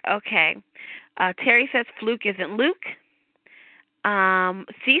here. Okay. Terry says Fluke isn't Luke.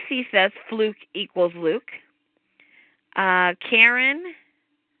 Cece says Fluke equals Luke. Karen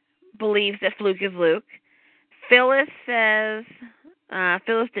believes that Fluke is Luke. Phyllis says...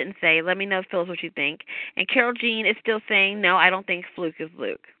 Phyllis didn't say. Let me know, Phyllis, what you think. And Carol Jean is still saying, no, I don't think Fluke is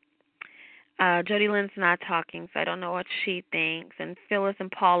Luke. Jody Lynn's not talking, so I don't know what she thinks. And Phyllis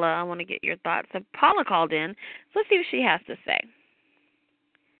and Paula, I want to get your thoughts. So Paula called in. So let's see what she has to say.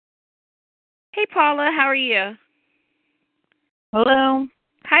 Hey, Paula, how are you? Hello.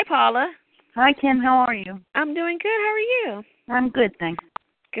 Hi, Paula. Hi, Kim. How are you? I'm doing good. How are you? I'm good, thanks.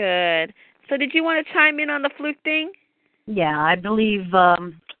 Good. So did you want to chime in on the Fluke thing? Yeah, I believe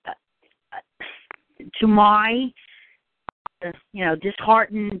to my,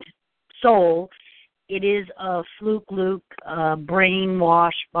 disheartened soul, it is a Fluke Luke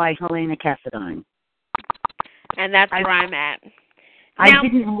brainwashed by Helena Cassadine. And that's where I'm at. I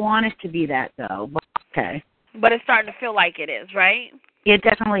didn't want it to be that, though, but okay. But it's starting to feel like it is, right? It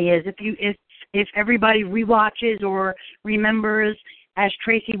definitely is. If everybody rewatches or remembers, as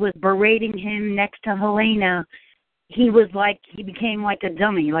Tracy was berating him next to Helena, he became like a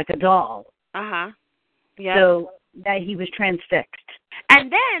dummy, like a doll. Uh-huh. Yeah. So that he was transfixed.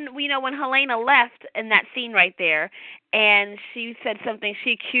 And then, when Helena left in that scene right there, and she said something,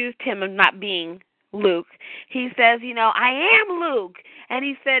 she accused him of not being Luke. He says, I am Luke. And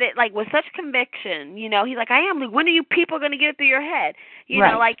he said it, with such conviction. He's like, I am Luke. When are you people going to get it through your head?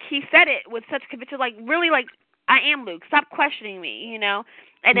 Right. He said it with such conviction, really, I am Luke. Stop questioning me, And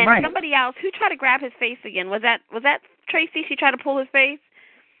then somebody else, who tried to grab his face again? Was that Tracy? She tried to pull his face?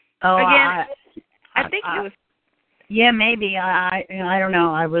 Oh, again? I think it was. Yeah, maybe. I don't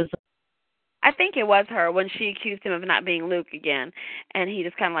know. I think it was her when she accused him of not being Luke again, and he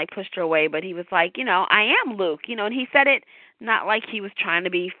just kind of pushed her away. But he was like, I am Luke, and he said it not like he was trying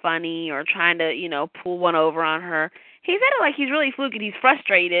to be funny or trying to, pull one over on her. He said it like he's really Fluke and he's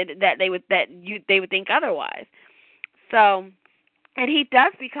frustrated that they would think otherwise. So. And he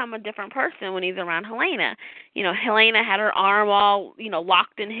does become a different person when he's around Helena. Helena had her arm all,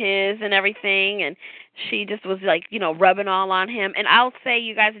 locked in his and everything, and she just was rubbing all on him. And I'll say,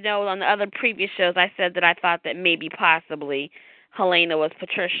 you guys know, on the other previous shows, I said that I thought that maybe possibly Helena was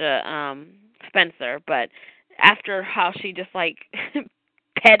Patricia Spencer, but after how she just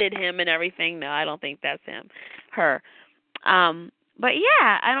petted him and everything, no, I don't think that's her. But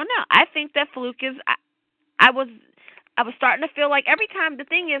yeah, I don't know. I think that Fluke is. I was starting to feel like every time, the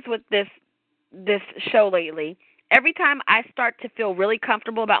thing is with this show lately, every time I start to feel really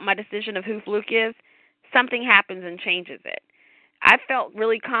comfortable about my decision of who Fluke is, something happens and changes it. I felt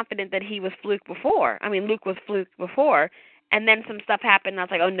really confident that he was Fluke before. I mean, Luke was Fluke before, and then some stuff happened, and I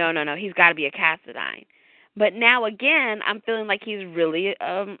was like, oh, no, he's got to be a Cassadine. But now, again, I'm feeling like he's really,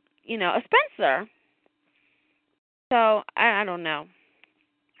 a Spencer. So, I don't know.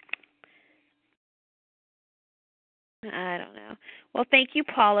 I don't know. Well, thank you,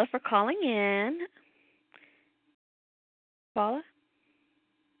 Paula, for calling in. Paula?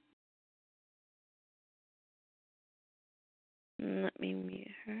 Let me mute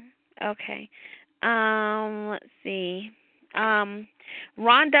her. Okay. Let's see.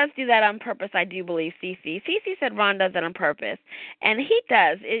 Ron does do that on purpose, I do believe, Cece. Cece said Ron does that on purpose, and he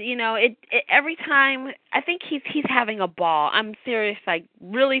does. Every time, I think he's having a ball. I'm serious. I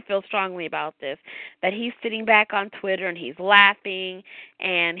really feel strongly about this, that he's sitting back on Twitter and he's laughing,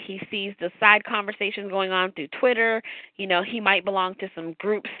 and he sees the side conversations going on through Twitter. He might belong to some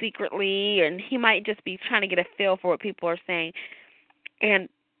group secretly, and he might just be trying to get a feel for what people are saying. And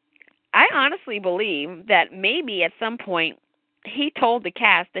I honestly believe that maybe at some point he told the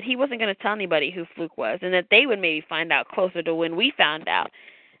cast that he wasn't going to tell anybody who Fluke was, and that they would maybe find out closer to when we found out.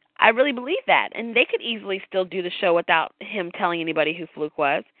 I really believe that, and they could easily still do the show without him telling anybody who Fluke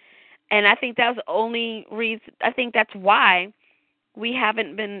was. And I think that was the only reason. I think that's why we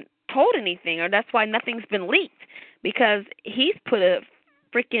haven't been told anything, or that's why nothing's been leaked, because he's put a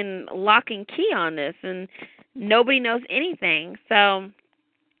freaking lock and key on this, and nobody knows anything. So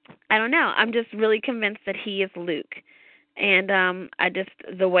I don't know. I'm just really convinced that he is Luke. And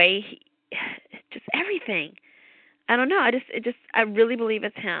the way just everything. I don't know. I really believe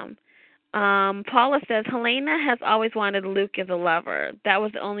it's him. Paula says Helena has always wanted Luke as a lover. That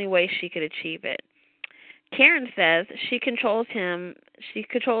was the only way she could achieve it. Karen says she controls him.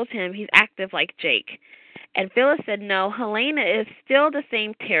 He's active like Jake. And Phyllis said no. Helena is still the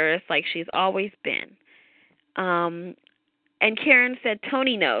same terrorist like she's always been. And Karen said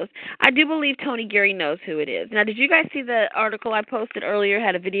Tony knows. I do believe Tony Geary knows who it is. Now, did you guys see the article I posted earlier?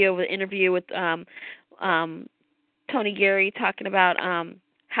 Had a video with an interview with Tony Geary talking about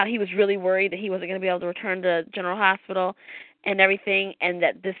how he was really worried that he wasn't going to be able to return to General Hospital and everything, and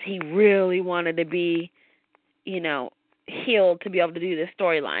that he really wanted to be, healed to be able to do this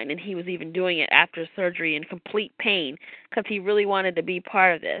storyline. And he was even doing it after surgery in complete pain because he really wanted to be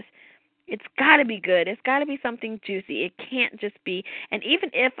part of this. It's got to be good. It's got to be something juicy. It can't just be. And even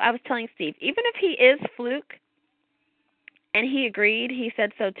if, I was telling Steve, even if he is Fluke, and he agreed, he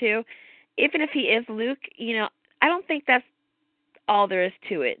said so too, even if he is Luke, I don't think that's all there is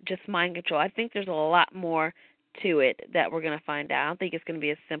to it, just mind control. I think there's a lot more to it that we're going to find out. I don't think it's going to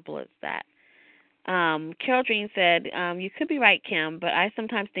be as simple as that. Carol Dream said, you could be right, Kim, but I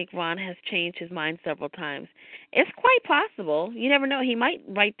sometimes think Ron has changed his mind several times. It's quite possible. You never know. He might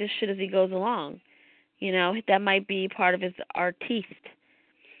write this shit as he goes along. That might be part of his artiste.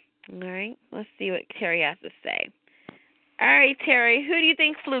 All right, let's see what Terry has to say. All right, Terry, who do you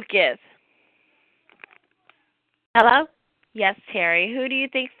think Fluke is? Hello? Yes, Terry, who do you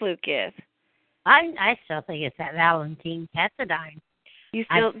think Fluke is? I still think it's that Valentine Cassadine. You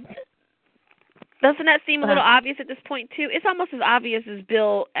still... Doesn't that seem a little obvious at this point, too? It's almost as obvious as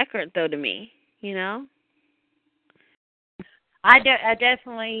Bill Eckert, though, to me, I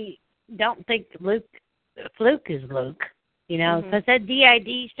definitely don't think Fluke is Luke, because that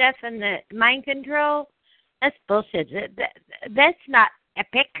DID stuff and the mind control, that's bullshit. That's not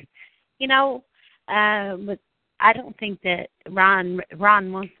epic, but I don't think that Ron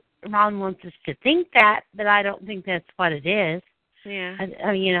wants us to think that, but I don't think that's what it is. Yeah.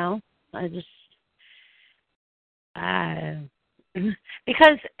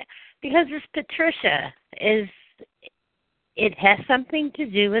 Because this Patricia it has something to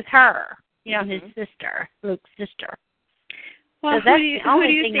do with her, his sister, Luke's sister. Well, so who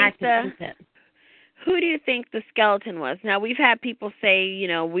do you think the skeleton was? Now, we've had people say,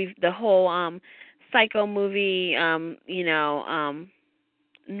 the whole Psycho movie,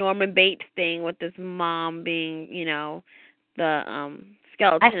 Norman Bates thing with his mom being, the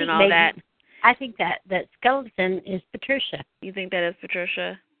skeleton and all that. I think that skeleton is Patricia. You think that is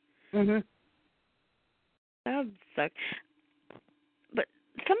Patricia? Mhm. That would suck. But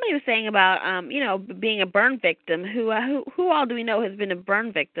somebody was saying about, being a burn victim. Who all do we know has been a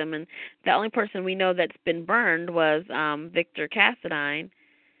burn victim? And the only person we know that's been burned was Victor Cassadine.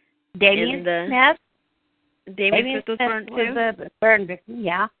 Damien Smith. Damien Smith was burned too. Was a burn victim.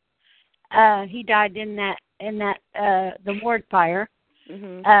 Yeah. He died in that the ward fire.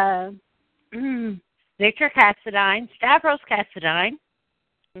 Mhm. Victor Cassadine, Stavros Cassadine.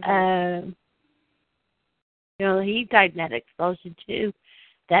 Mhm. He died in that explosion too.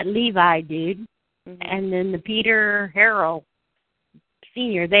 That Levi dude, and then the Peter Harrell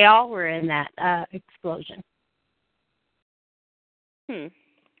Sr. They all were in that explosion.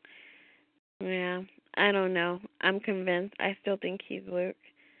 Yeah, I don't know. I'm convinced. I still think he's Luke.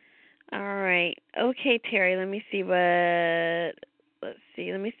 All right. Okay, Terry. Let me see what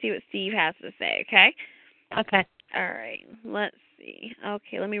Steve has to say. Okay. Okay. All right. Let's see.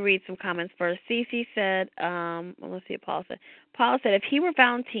 Okay, let me read some comments first. Cece said, let's see what Paul said. Paul said, if he were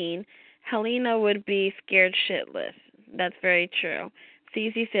Valentine, Helena would be scared shitless. That's very true.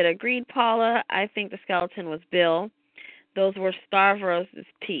 Cece said, agreed, Paula. I think the skeleton was Bill. Those were Stavros'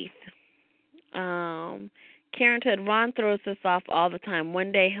 teeth. Karen said, Ron throws this off all the time.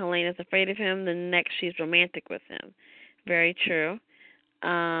 One day Helena's afraid of him, the next she's romantic with him. Very true.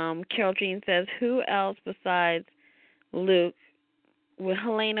 Carol Jean says, who else besides Luke would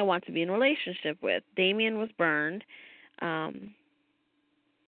Helena want to be in a relationship with? Damien was burned.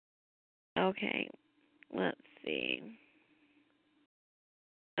 Okay, let's see.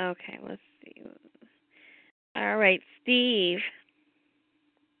 Okay, let's see. All right, Steve.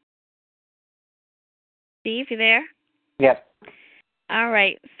 Steve, you there? Yep. All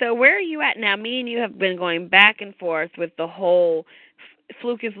right. So where are you at now? Me and you have been going back and forth with the whole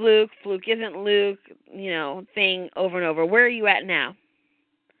Fluke is Luke, Fluke isn't Luke, thing over and over. Where are you at now?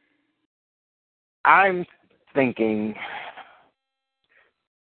 I'm thinking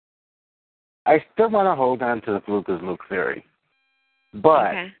I still want to hold on to the Fluke is Luke theory.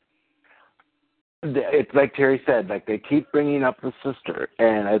 But it's like Terry said, like they keep bringing up the sister.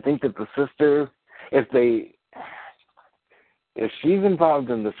 And I think that the sister, if she's involved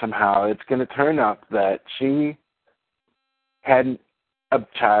in this somehow, it's going to turn up that she had a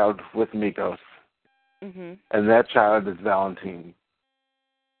child with Mikos, and that child is Valentine.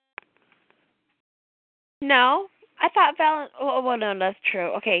 No, I thought no, that's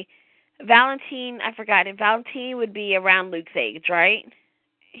true. Okay, Valentine, I forgot it. Valentine would be around Luke's age, right?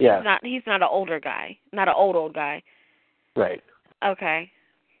 Yeah. He's not an older guy, not an old guy. Right. Okay,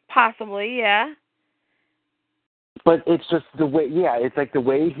 possibly, yeah. But it's just the way, it's like the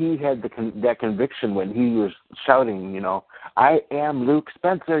way he had that conviction when he was shouting, I am Luke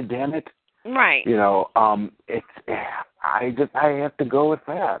Spencer, damn it. Right. I have to go with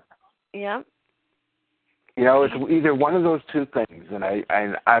that. Yep. It's either one of those two things, and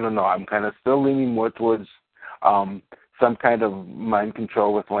I don't know. I'm kind of still leaning more towards some kind of mind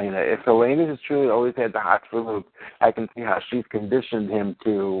control with Helena. If Helena has truly always had the heart for Luke, I can see how she's conditioned him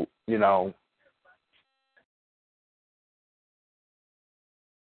to,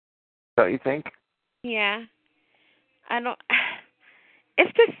 Don't you think? Yeah.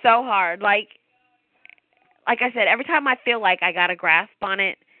 It's just so hard. Like I said, every time I feel like I got a grasp on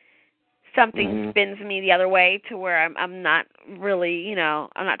it, something spins me the other way to where I'm not really,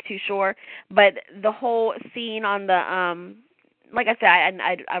 I'm not too sure. But the whole scene on the, like I said,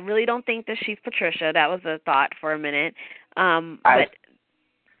 I really don't think that she's Patricia. That was a thought for a minute. But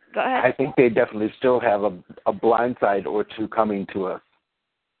go ahead. I think they definitely still have a blind side or two coming to us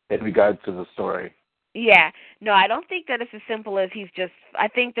in regards to the story. Yeah. No, I don't think that it's as simple as I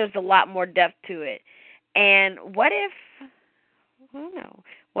think there's a lot more depth to it. And what if, I don't know,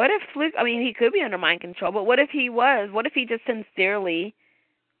 what if Luke, he could be under mind control, but what if he just sincerely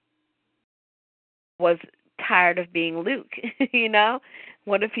was tired of being Luke,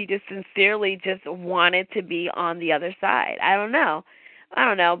 What if he just sincerely just wanted to be on the other side? I don't know,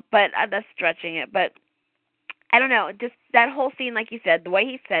 but that's stretching it, but I don't know, just that whole scene, like you said, the way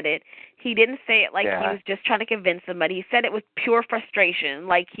he said it, he didn't say it like he was just trying to convince somebody. He said it with pure frustration,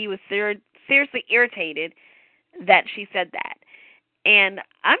 like he was seriously irritated that she said that. And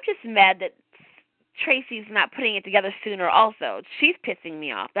I'm just mad that Tracy's not putting it together sooner also. She's pissing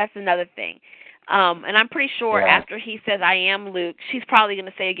me off. That's another thing. And I'm pretty sure after he says, I am Luke, she's probably going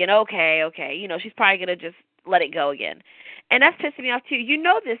to say again, okay. She's probably going to just let it go again. And that's pissing me off, too. You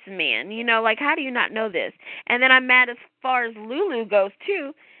know this man. How do you not know this? And then I'm mad as far as Lulu goes,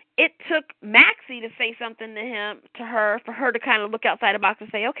 too. It took Maxie to say something to her, for her to kind of look outside the box and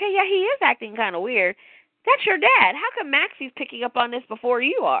say, okay, yeah, he is acting kind of weird. That's your dad. How come Maxie's picking up on this before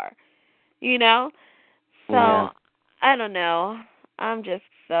you are? So, I don't know. I'm just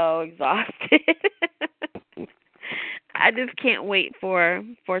so exhausted. I just can't wait for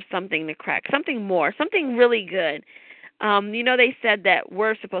something to crack, something more, something really good. They said that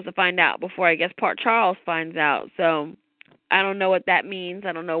we're supposed to find out before, I guess, Part Charles finds out. So I don't know what that means.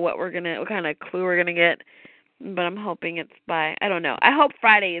 I don't know what kind of clue we're gonna get. But I'm hoping it's by, I don't know. I hope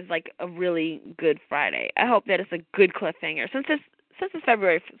Friday is like a really good Friday. I hope that it's a good cliffhanger. Since it's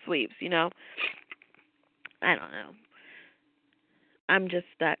February sweeps, I don't know. I'm just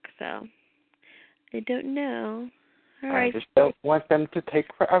stuck, so I don't know. All right. I just don't want them to take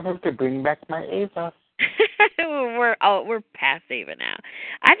forever to bring back my Ava. We're past Ava now.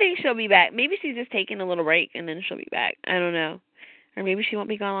 I think she'll be back. Maybe she's just taking a little break and then she'll be back. I don't know. Or maybe she won't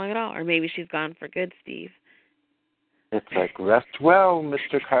be gone long at all. Or maybe she's gone for good, Steve. It's like, rest well,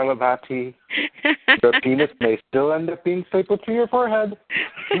 Mr. Carlavati. Your penis may still end up being stapled to your forehead.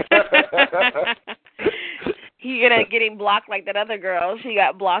 He's going to get him blocked like that other girl. She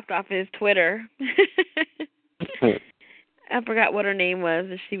got blocked off his Twitter. I forgot what her name was.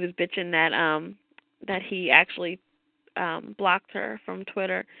 She was bitching that he actually blocked her from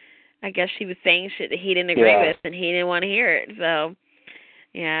Twitter. I guess she was saying shit that he didn't agree with, and he didn't want to hear it. So,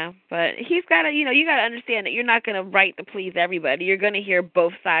 yeah. But he's got to, you got to understand that you're not going to write to please everybody. You're going to hear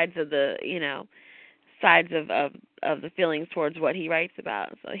both sides of the, sides of the feelings towards what he writes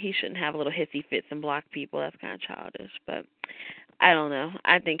about. So he shouldn't have little hissy fits and block people. That's kind of childish. But I don't know.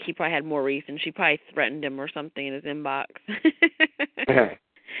 I think he probably had more reason. She probably threatened him or something in his inbox.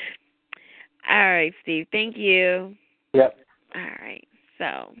 All right, Steve. Thank you. Yep. All right.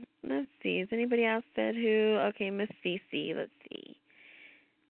 So let's see. Has anybody else said who? Okay, Miss Cece. Let's see.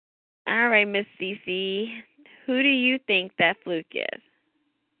 All right, Miss Cece. Who do you think that Fluke is?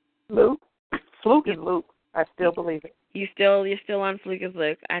 Luke. Fluke is Luke. I still believe it. You're still on Fluke is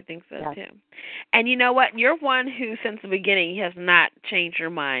Luke. I think so too. And you know what? You're one who, since the beginning, has not changed your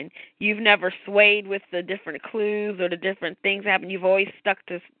mind. You've never swayed with the different clues or the different things that happen. You've always stuck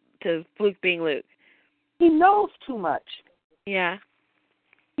to Fluke being Luke. He knows too much. Yeah.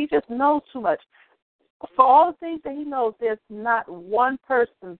 He just knows too much. For all the things that he knows, there's not one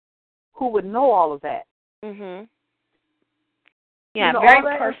person who would know all of that. Mhm. Yeah,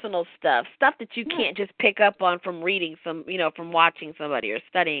 very personal stuff that you can't just pick up on from reading from watching somebody or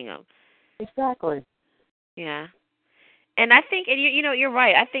studying them. Exactly. Yeah. And I think, and you're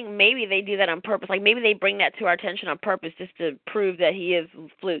right. I think maybe they do that on purpose. Like maybe they bring that to our attention on purpose just to prove that he is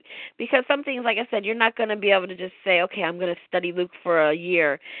Fluke. Because some things, like I said, you're not going to be able to just say, okay, I'm going to study Luke for a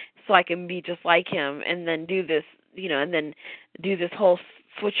year so I can be just like him, and then do this, and then do this whole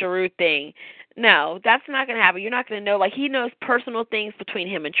switcheroo thing. No, that's not going to happen. You're not going to know. Like he knows personal things between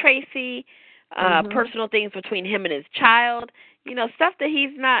him and Tracy, personal things between him and his child. Stuff that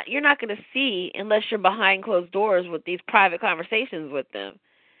you're not going to see unless you're behind closed doors with these private conversations with them.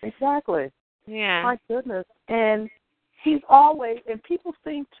 Exactly. Yeah. My goodness. And he's always, and people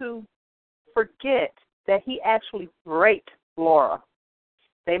seem to forget that he actually raped Laura.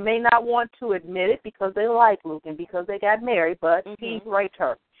 They may not want to admit it because they like Luke and because they got married, but he raped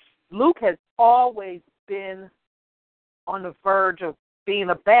her. Luke has always been on the verge of being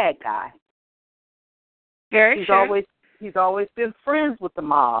a bad guy. Very true. He's always been friends with the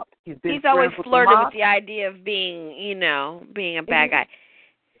mob. He's always flirted with the idea of being, being a bad guy.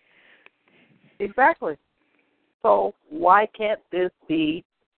 Exactly. So why can't this be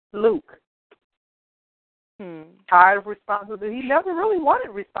Luke? Tired of responsibility. He never really wanted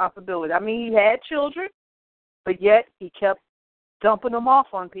responsibility. I mean, he had children, but yet he kept dumping them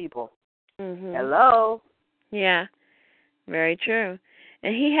off on people. Hello? Yeah, very true.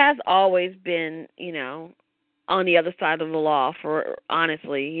 And he has always been, on the other side of the law for,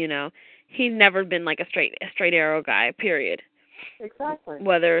 honestly, he's never been like a straight arrow guy, period. Exactly.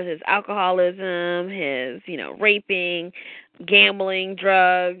 Whether it's his alcoholism, his, raping, gambling,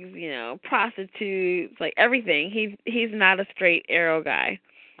 drugs, prostitutes, like everything. He's not a straight arrow guy.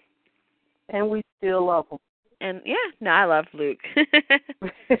 And we still love him. And I love Luke.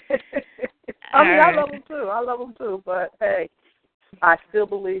 I love him too. But hey, I still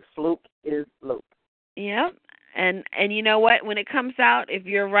believe Fluke is Luke. Yep. And you know what? When it comes out, if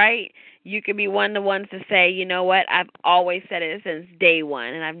you're right, you can be one of the ones to say, you know what? I've always said it since day one,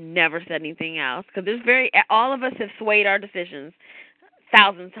 and I've never said anything else. Because all of us have swayed our decisions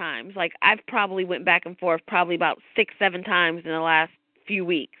 1,000 times. Like I've probably went back and forth probably about 6-7 times in the last few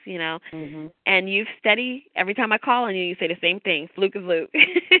weeks, and you've steady. Every time I call on you, you say the same thing. Fluke is Luke.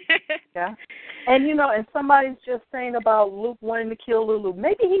 Yeah. And, and somebody's just saying about Luke wanting to kill Lulu.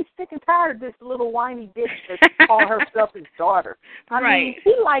 Maybe he's sick and tired of this little whiny bitch that calls herself his daughter. I mean,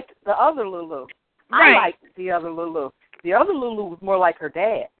 he liked the other Lulu. Right. I liked the other Lulu. The other Lulu was more like her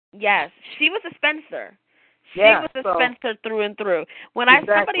dad. Yes. She was a Spencer. She was a Spencer through and through. When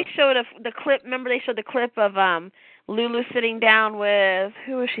somebody showed the clip, remember they showed the clip of Lulu sitting down with,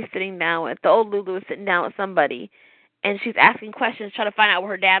 who was she sitting down with? The old Lulu was sitting down with somebody, and she's asking questions, trying to find out where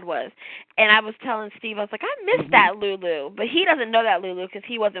her dad was. And I was telling Steve, I was like, I miss that Lulu. But he doesn't know that Lulu because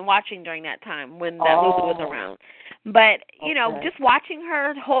he wasn't watching during that time when that Lulu was around. But, just watching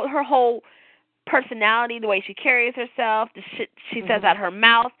her whole personality, the way she carries herself, the shit she says out her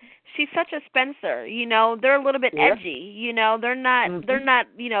mouth, she's such a Spencer. They're a little bit edgy. They're not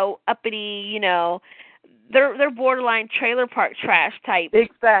uppity, They're borderline trailer park trash type.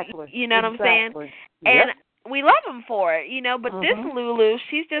 Exactly. You know what I'm saying? And we love them for it, but this Lulu,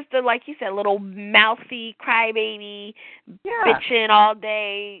 she's just like you said, little mouthy crybaby, bitching all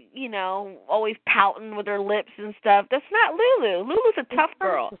day, always pouting with her lips and stuff. That's not Lulu. Lulu's a tough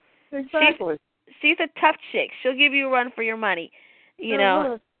girl. Exactly. She's a tough chick. She'll give you a run for your money, She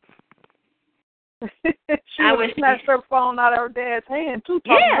would snatch her phone out of her dad's hand, too,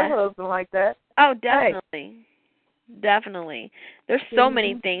 talking to her husband like that. Oh, definitely. Definitely. There's so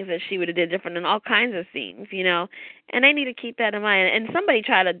many things that she would have did different in all kinds of scenes, you know, and they need to keep that in mind. And somebody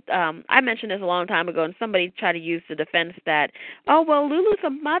tried to, I mentioned this a long time ago, and somebody tried to use the defense that, oh, well, Lulu's a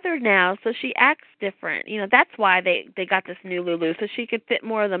mother now, so she acts different. You know, that's why they got this new Lulu, so she could fit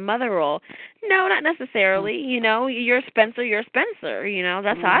more of the mother role. No, not necessarily. You know, you're Spencer, you know,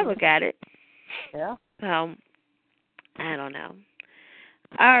 that's how I look at it. Yeah. So, I don't know.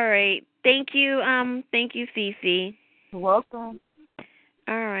 All right. Thank you, Cece. You're welcome.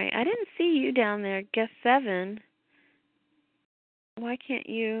 All right. I didn't see you down there, guest 7. Why can't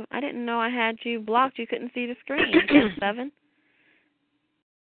you? I didn't know I had you blocked. You couldn't see the screen, guest 7.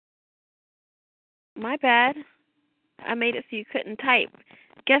 My bad. I made it so you couldn't type.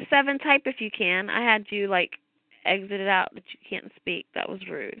 Guest 7, type if you can. I had you, like, exited out that you can't speak. That was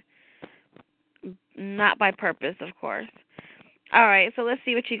rude. Not by purpose, of course. All right, so let's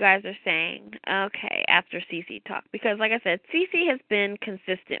see what you guys are saying. Okay, after Cece talked. Because, like I said, Cece has been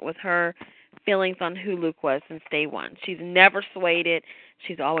consistent with her feelings on who Luke was since day one. She's never swayed it.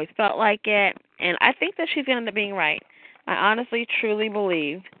 She's always felt like it. And I think that she's going to end up being right. I honestly, truly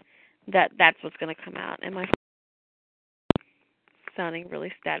believe that that's what's going to come out. Am I sounding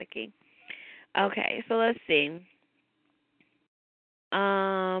really staticky? Okay, so let's see.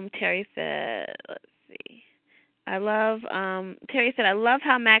 Terry said, let's see. Terry said, I love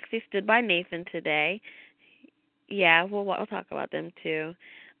how Maxie stood by Nathan today. Yeah, we'll talk about them too.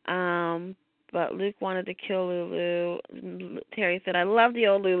 But Luke wanted to kill Lulu. Terry said, I love the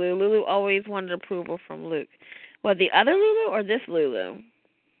old Lulu. Lulu always wanted approval from Luke. Well, the other Lulu or this Lulu?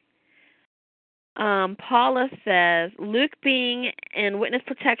 Paula says, Luke being in witness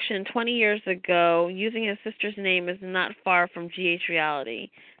protection 20 years ago, using his sister's name is not far from GH reality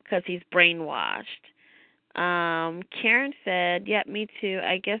because he's brainwashed. Karen said, yep, me too.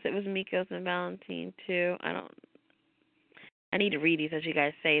 I guess it was Mikos and Valentine too. I need to read these as you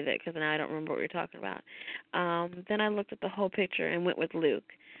guys say that because now I don't remember what you're talking about. Then I looked at the whole picture and went with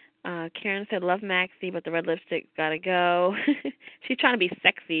Luke. Karen said, love Maxie, but the red lipstick's got to go. She's trying to be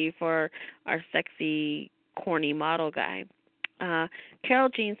sexy for our sexy, corny model guy. Carol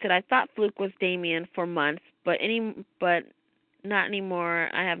Jean said, I thought Fluke was Damien for months, but not anymore.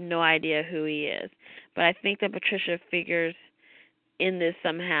 I have no idea who he is. But I think that Patricia figures in this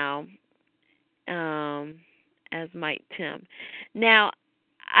somehow, as might Tim. Now,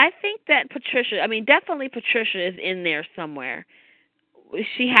 I think that definitely Patricia is in there somewhere.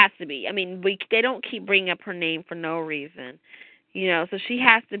 She has to be. I mean, they don't keep bringing up her name for no reason. You know, so she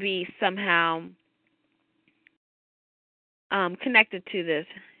has to be somehow connected to this.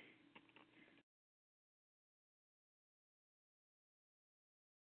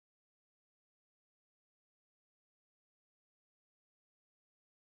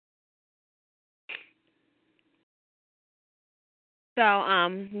 So,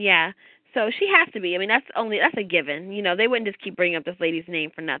 yeah. So she has to be. I mean, that's a given. You know, they wouldn't just keep bringing up this lady's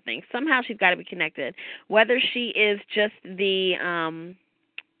name for nothing. Somehow she's got to be connected. Whether she is just the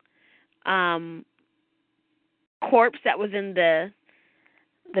corpse that was in the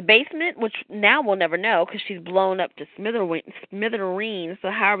basement, which now we'll never know because she's blown up to smithereens. So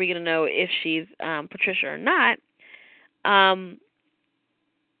how are we going to know if she's Patricia or not?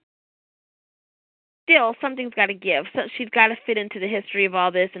 Still, something's got to give. So she's got to fit into the history of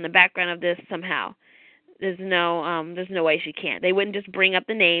all this and the background of this somehow. There's no way she can't. They wouldn't just bring up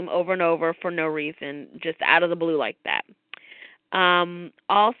the name over and over for no reason, just out of the blue like that.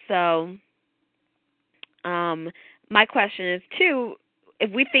 Also, my question is too,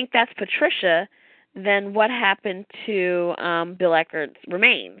 if we think that's Patricia, then what happened to Bill Eckerd's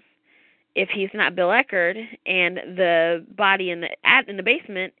remains? If he's not Bill Eckerd and the body in the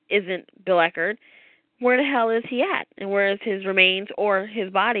basement isn't Bill Eckerd, where the hell is he at? And where is his remains or his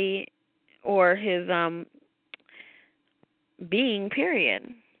body or his being, period?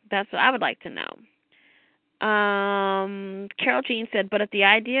 That's what I would like to know. Carol Jean said, but if the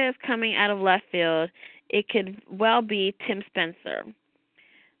idea is coming out of left field, it could well be Tim Spencer.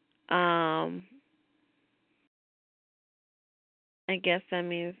 I guess that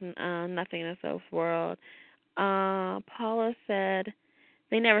means nothing in a soap's world. Paula said,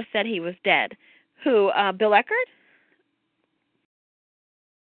 they never said he was dead. Who, Bill Eckerd?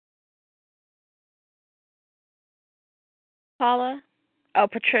 Paula? Oh,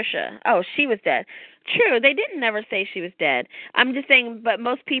 Patricia. Oh, she was dead. True, they didn't never say she was dead. I'm just saying, but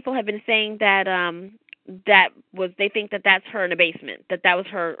most people have been saying that they think that that's her in the basement, that was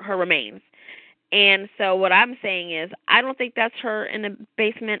her remains. And so what I'm saying is, I don't think that's her in the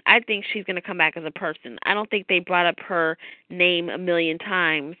basement. I think she's going to come back as a person. I don't think they brought up her name a million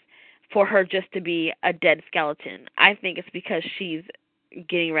times for her just to be a dead skeleton. I think it's because she's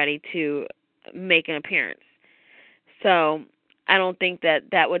getting ready to make an appearance. So I don't think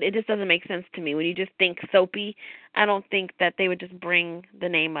that would, it just doesn't make sense to me. When you just think soapy, I don't think that they would just bring the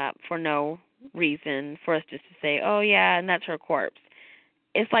name up for no reason for us just to say, oh yeah, and that's her corpse.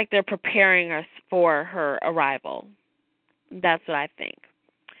 It's like they're preparing us for her arrival. That's what I think.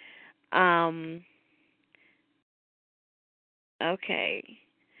 Okay.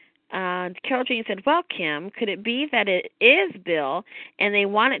 Carol Jean said, well, Kim, could it be that it is Bill and they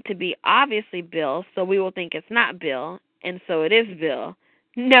want it to be obviously Bill, so we will think it's not Bill, and so it is Bill?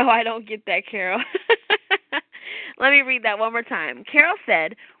 No, I don't get that, Carol. Let me read that one more time. Carol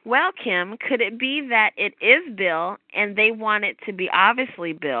said, well, Kim, could it be that it is Bill and they want it to be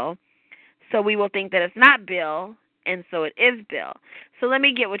obviously Bill, so we will think that it's not Bill, and so it is Bill? So let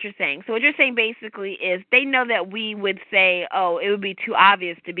me get what you're saying. So what you're saying basically is they know that we would say, oh, it would be too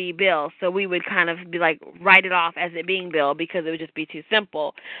obvious to be Bill, so we would kind of be like, write it off as it being Bill because it would just be too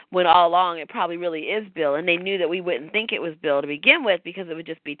simple, when all along it probably really is Bill, and they knew that we wouldn't think it was Bill to begin with because it would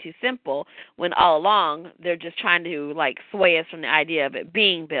just be too simple, when all along they're just trying to like sway us from the idea of it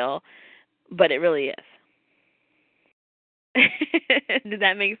being Bill, but it really is. Did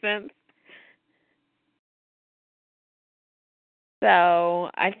that make sense?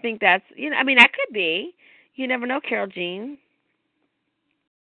 So I think that's, I mean, that could be. You never know, Carol Jean.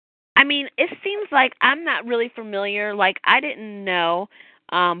 I mean, it seems like I'm not really familiar. Like, I didn't know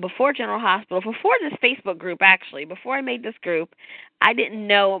before General Hospital, before this Facebook group, actually, before I made this group, I didn't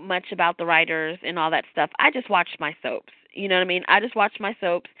know much about the writers and all that stuff. I just watched my soaps. You know what I mean? I just watched my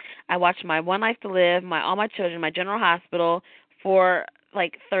soaps. I watched my One Life to Live, my All My Children, my General Hospital for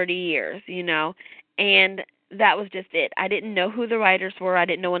like 30 years, and that was just it. I didn't know who the writers were. I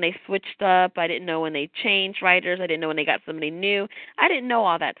didn't know when they switched up. I didn't know when they changed writers. I didn't know when they got somebody new. I didn't know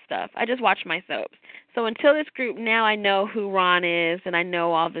all that stuff. I just watched my soaps. So until this group, now I know who Ron is, and I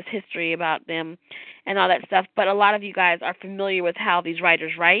know all this history about them and all that stuff. But a lot of you guys are familiar with how these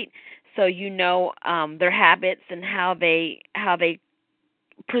writers write, so you know their habits and how they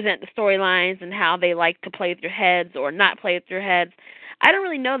present the storylines and how they like to play with your heads or not play with your heads. I don't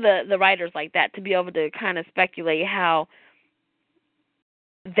really know the writers like that to be able to kind of speculate how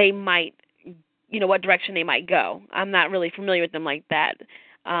they might, what direction they might go. I'm not really familiar with them like that.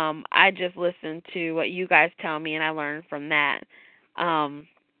 I just listen to what you guys tell me, and I learn from that.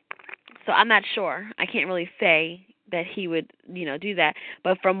 So I'm not sure. I can't really say that he would, do that.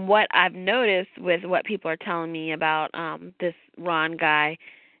 But from what I've noticed with what people are telling me about this Ron guy,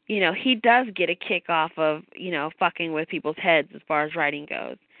 he does get a kick off of, fucking with people's heads as far as writing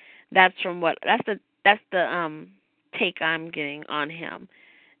goes. That's the take I'm getting on him.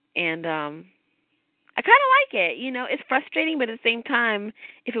 And I kind of like it. It's frustrating, but at the same time,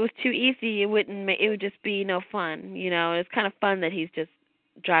 if it was too easy, it would just be no fun. It's kind of fun that he's just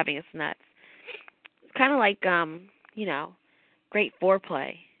driving us nuts. It's kind of like great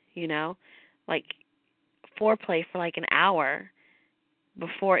foreplay, like foreplay for like an hour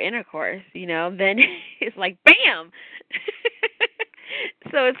before intercourse, then it's like bam.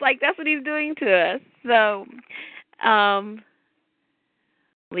 So it's like that's what he's doing to us. So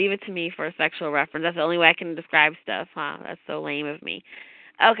leave it to me for a sexual reference. That's the only way I can describe stuff, huh? That's so lame of me.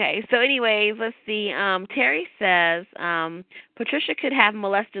 Okay, so anyways, let's see. Terry says Patricia could have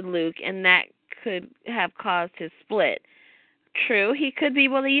molested Luke, and that could have caused his split. True, he could be.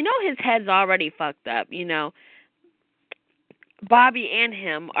 Well, his head's already fucked up, Bobby and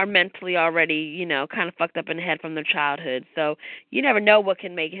him are mentally already, kind of fucked up in the head from their childhood. So you never know what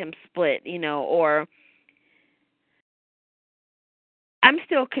can make him split, or I'm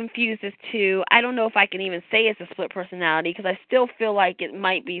still confused as to, I don't know if I can even say it's a split personality because I still feel like it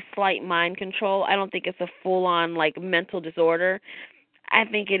might be slight mind control. I don't think it's a full-on, like, mental disorder. I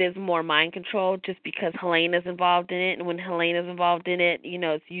think it is more mind control just because Helena's involved in it, and when Helena's involved in it,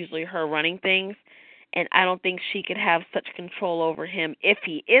 it's usually her running things. And I don't think she could have such control over him if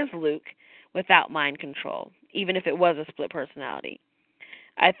he is Luke without mind control, even if it was a split personality.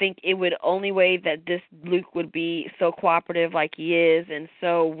 I think it would only way that this Luke would be so cooperative like he is and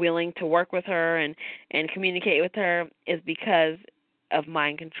so willing to work with her and communicate with her is because of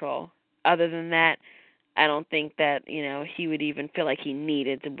mind control. Other than that, I don't think that, he would even feel like he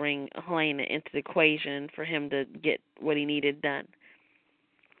needed to bring Helena into the equation for him to get what he needed done.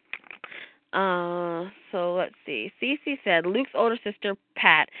 So let's see. Cece said Luke's older sister,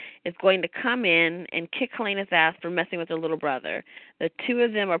 Pat, is going to come in and kick Helena's ass for messing with her little brother. The two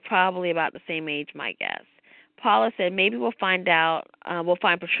of them are probably about the same age, my guess. Paula said maybe we'll find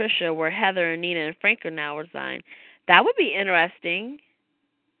Patricia where Heather and Nina and Frank are now resign. That would be interesting.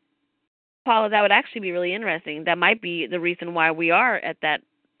 Paula, that would actually be really interesting. That might be the reason why we are at that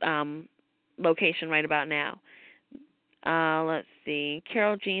location right about now. Let's see.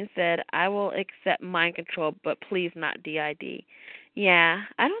 Carol Jean said, I will accept mind control, but please not DID. Yeah,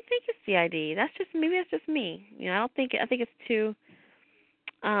 I don't think it's DID. Maybe that's just me. I think it's too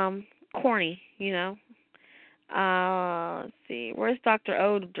corny, Let's see. Where's Dr.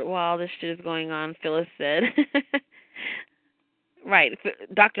 O while this shit is going on? Phyllis said. Right.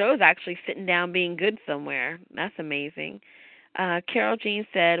 Dr. O is actually sitting down being good somewhere. That's amazing. Carol Jean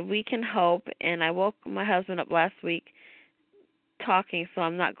said, we can hope, and I woke my husband up last week talking, so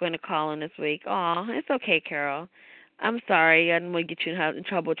I'm not going to call in this week. Aw, it's okay, Carol. I'm sorry. I didn't want to get you in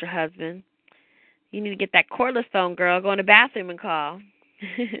trouble with your husband. You need to get that cordless phone, girl. Go in the bathroom and call.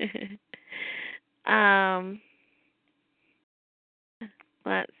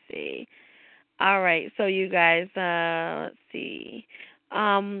 Let's see. All right, so you guys, let's see.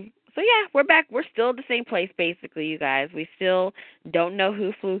 So yeah, we're back. We're still at the same place, basically, you guys. We still don't know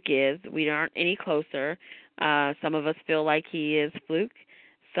who Fluke is. We aren't any closer. Some of us feel like he is Fluke.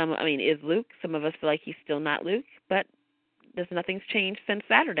 Is Luke. Some of us feel like he's still not Luke. But nothing's changed since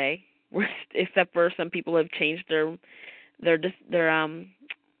Saturday, except for some people have changed their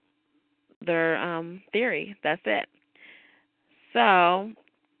theory. That's it. So,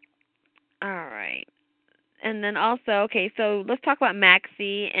 all right. And then also, okay, so let's talk about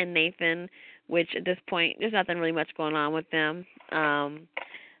Maxie and Nathan, which at this point, there's nothing really much going on with them.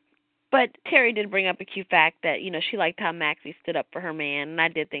 But Terry did bring up a cute fact that, she liked how Maxie stood up for her man, and I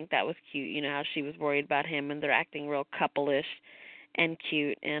did think that was cute, how she was worried about him, and they're acting real couple-ish and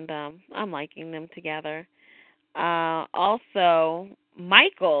cute, and I'm liking them together. Also,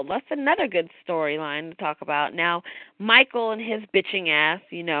 Michael, that's another good storyline to talk about. Now, Michael and his bitching ass,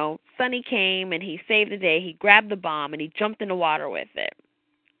 Sonny came and he saved the day. He grabbed the bomb and he jumped in the water with it,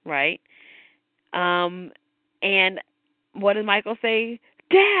 right? And what did Michael say?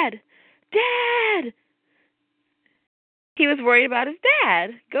 Dad! Dad! He was worried about his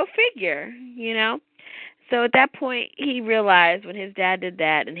dad. Go figure, So at that point, he realized when his dad did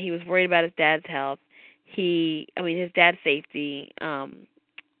that and he was worried about his dad's health, his dad's safety,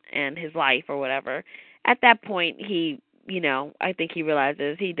 and his life or whatever. At that point, I think he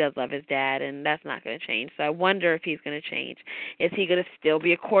realizes he does love his dad, and that's not going to change. So I wonder if he's going to change. Is he going to still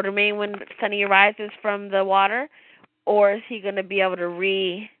be a Quartermain when Sonny arises from the water, or is he going to be able to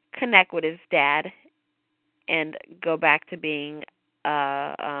reconnect with his dad and go back to being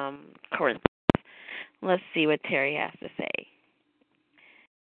Corinth? Let's see what Terry has to say.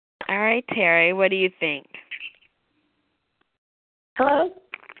 All right, Terry, what do you think? Hello?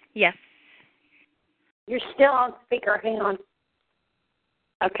 Yes. You're still on speaker. Hang on.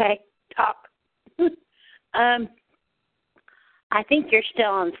 Okay, talk. I think you're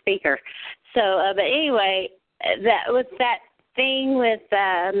still on speaker. So, but anyway, that was that thing with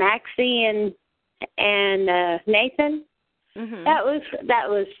Maxie and Nathan. Mm-hmm. That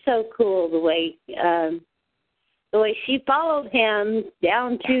was so cool the way she followed him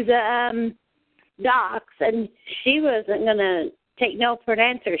down to the docks, and she wasn't going to take no for an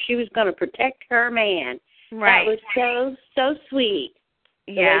answer. She was going to protect her man. Right. That was so sweet.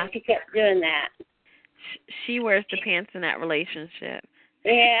 Yeah. She kept doing that. She wears the pants in that relationship.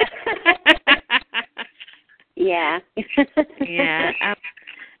 Yeah. Yeah. Yeah.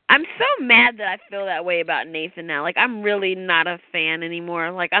 I'm so mad that I feel that way about Nathan now. Like, I'm really not a fan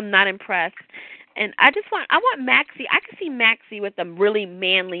anymore. Like, I'm not impressed. And I want Maxie. I can see Maxie with a really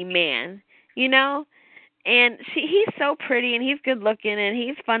manly man, And he's so pretty and he's good looking and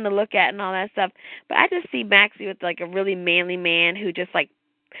he's fun to look at and all that stuff. But I just see Maxie with like a really manly man who just like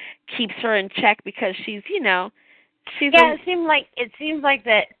keeps her in check because she's, she's. Yeah, it seems like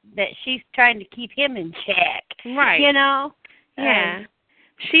that she's trying to keep him in check. Right. Yeah.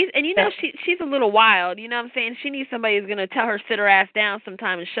 She's a little wild, you know what I'm saying? She needs somebody who's going to tell her sit her ass down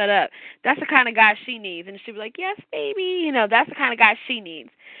sometime and shut up. That's the kind of guy she needs. And she'll be like, yes, baby. That's the kind of guy she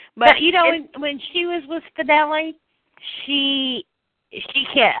needs. But when she was with Spinelli, she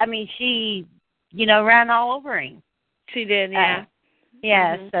ran all over him. She did, yeah.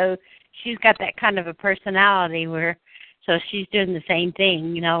 Yeah, mm-hmm. So she's got that kind of a personality so she's doing the same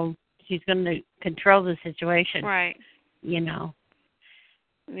thing, she's going to control the situation. Right.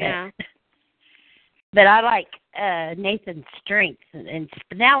 Yeah. But I like Nathan's strength, and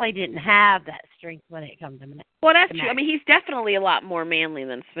Spinelli didn't have that strength when it comes to Spinelli. Well, that's true. I mean, he's definitely a lot more manly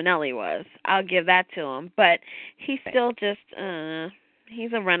than Spinelli was. I'll give that to him. But he's still just,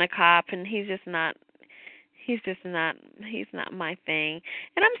 he's a rent-a-cop, and he's not my thing.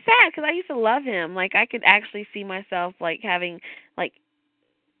 And I'm sad because I used to love him. Like, I could actually see myself, like, having, like,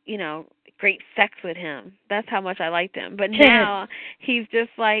 great sex with him. That's how much I liked him. But now he's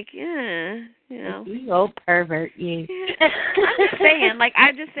just like, you know. You old pervert, you. I'm just saying, like, I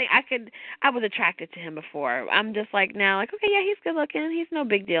was attracted to him before. I'm just like now, like, okay, yeah, he's good looking. He's no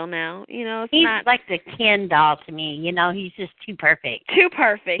big deal now. You know, he's not like the Ken doll to me. You know, he's just too perfect. Too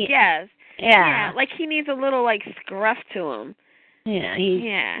perfect, yes. Yeah. Like he needs a little like scruff to him. Yeah,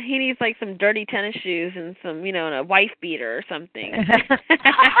 he needs like some dirty tennis shoes and some, you know, and a wife beater or something.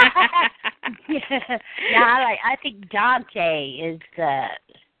 I think Dante is the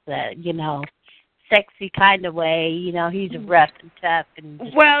you know, sexy kind of way. You know, he's rough and tough and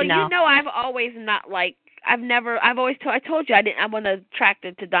just, well, you know, I've always not like I told you I wasn't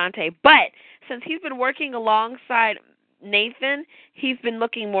attracted to Dante, but since he's been working alongside Nathan, he's been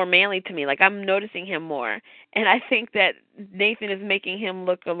looking more manly to me. Like, I'm noticing him more. And I think that Nathan is making him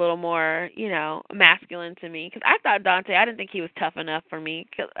look a little more, you know, masculine to me. Because I thought Dante, I didn't think he was tough enough for me.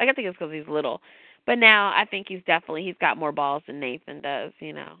 I think it's because he's little. But now I think he's got more balls than Nathan does,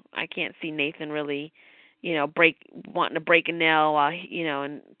 you know. I can't see Nathan really, you know, wanting to break a nail while, you know,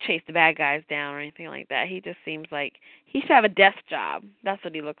 and chase the bad guys down or anything like that. He just seems like he should have a desk job. That's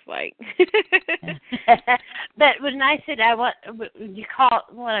what he looks like. But when I said I want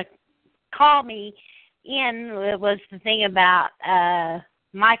to call me in, it was the thing about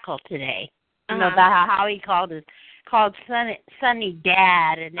Michael today. You know, about how he called Sonny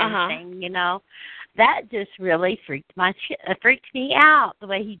Dad and everything. You know, that just really freaked me out the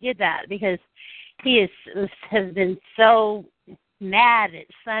way he did that, because he has been so mad at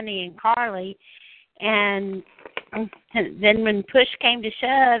Sonny and Carly, and then when push came to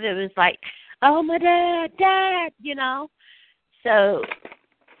shove, it was like, oh, my dad, you know. So,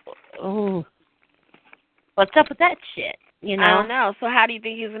 what's up with that shit, you know? I don't know. So how do you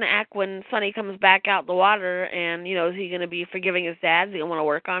think he's going to act when Sonny comes back out the water, and, you know, is he going to be forgiving his dad? Is he going to want to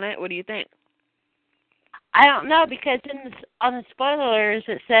work on it? What do you think? I don't know, because on the spoilers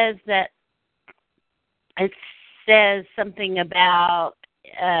it says something about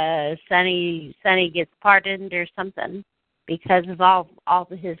Sonny gets pardoned or something because of all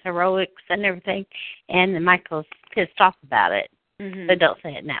his heroics and everything, and Michael's pissed off about it. Mm-hmm. They don't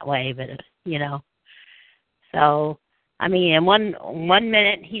say it in that way, but you know. So I mean, in one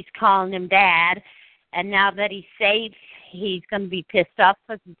minute he's calling him Dad, and now that he's safe, he's going to be pissed off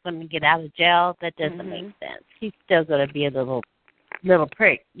because he's going to get out of jail. That doesn't make sense. He's still going to be a little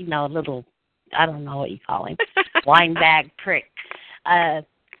prick, you know, a little, I don't know what you call him, wine bag prick. I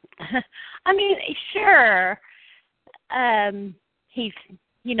mean, sure, he's,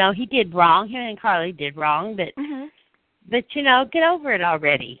 you know, he did wrong. Him and Carly did wrong, but you know, get over it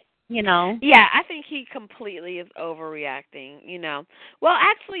already. You know? Yeah, I think he completely is overreacting, you know. Well,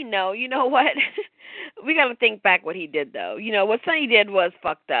 actually, no. You know what? We got to think back what he did, though. You know, what Sonny did was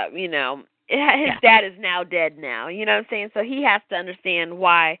fucked up, you know. His dad is now dead now, you know what I'm saying? So he has to understand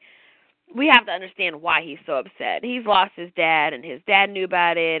why. We have to understand why he's so upset. He's lost his dad, and his dad knew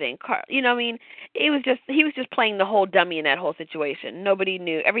about it, and you know what I mean? He was just playing the whole dummy in that whole situation. Nobody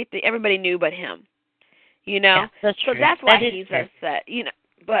knew. Everybody knew but him, you know? Yeah, that's true. So that's why he's upset, you know.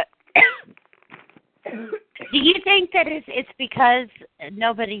 But do you think that it's because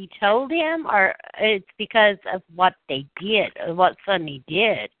nobody told him, or it's because of what they did, or what Sonny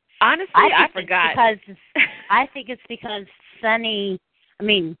did? Honestly, I forgot. I think it's because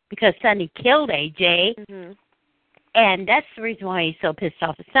because Sonny killed AJ, and that's the reason why he's so pissed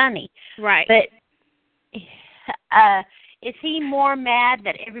off at Sonny. Right. But is he more mad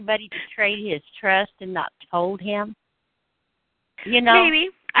that everybody betrayed his trust and not told him? You know? Maybe.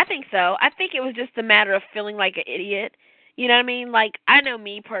 I think so. I think it was just a matter of feeling like an idiot. You know what I mean? Like, I know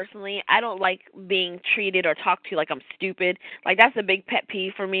me personally, I don't like being treated or talked to like I'm stupid. Like, that's a big pet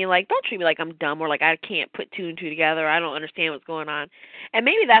peeve for me. Like, don't treat me like I'm dumb or like I can't put two and two together. I don't understand what's going on. And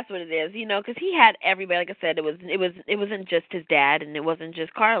maybe that's what it is, you know, because he had everybody. Like I said, it wasn't just his dad, and it wasn't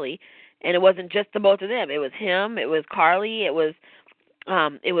just Carly, and it wasn't just the both of them. It was him. It was Carly. It was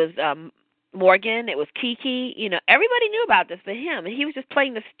Morgan, it was Kiki, you know, everybody knew about this but him, and he was just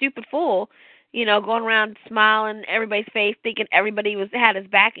playing the stupid fool, you know, going around smiling in everybody's face, thinking everybody had his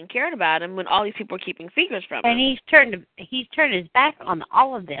back and cared about him when all these people were keeping secrets from him. And he's turned his back on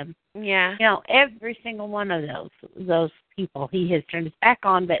all of them. Yeah. You know, every single one of those people he has turned his back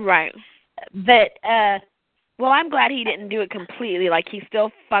on, but right. But well, I'm glad he didn't do it completely. Like, he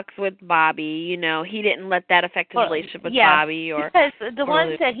still fucks with Bobby, you know. He didn't let that affect his relationship with Bobby. Because the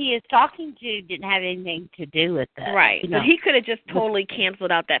ones that he is talking to didn't have anything to do with that. Right. You know? But he could have just totally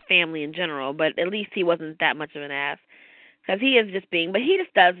canceled out that family in general, but at least he wasn't that much of an ass. Because he is just being, but he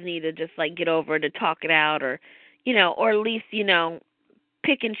just does need to just, like, get over it, to talk it out, or, you know, or at least, you know,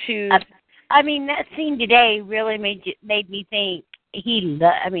 pick and choose I mean, that scene today really made me think he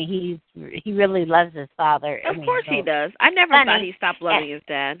really loves his father. Of course he does. I never thought he stopped loving his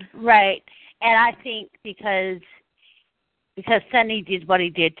dad. Right. And I think because Sonny did what he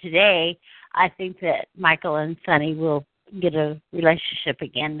did today, I think that Michael and Sonny will get a relationship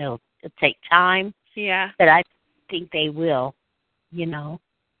again. It'll take time. Yeah. But I think they will, you know.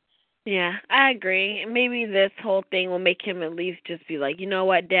 Yeah, I agree. Maybe this whole thing will make him at least just be like, you know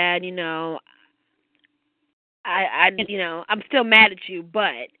what, Dad, you know, I'm still mad at you,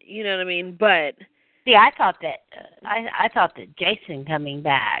 but you know what I mean. But see, I thought that Jason coming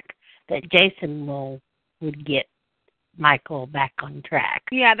back, that Jason would get Michael back on track.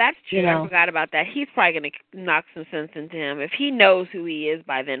 Yeah, that's true. You know? I forgot about that. He's probably going to knock some sense into him. If he knows who he is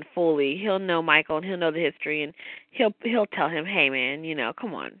by then fully, he'll know Michael and he'll know the history, and he'll tell him, hey, man, you know,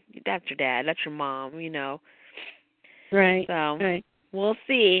 come on, that's your dad, that's your mom, you know. Right. So right. We'll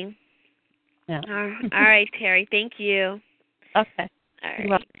see. Yeah. All right, Terry. Thank you. Okay. All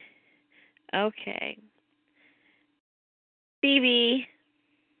right. Okay. Stevie.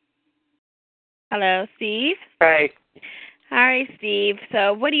 Hello, Steve. Hey. All right, Steve.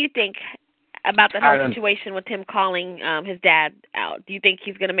 So what do you think about the whole situation with him calling his dad out? Do you think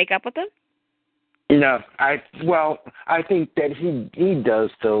he's going to make up with him? No, I think that he does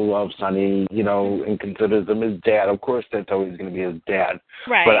still love Sonny, you know, and considers him his dad. Of course, that's always going to be his dad.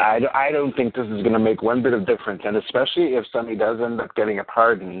 Right. But I don't think this is going to make one bit of difference, and especially if Sonny does end up getting a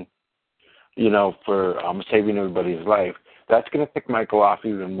pardon, you know, for saving everybody's life, that's going to tick Michael off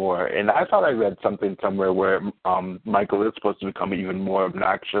even more. And I thought I read something somewhere where Michael is supposed to become even more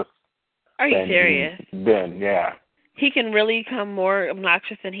obnoxious. Are you serious? Yeah. He can really become more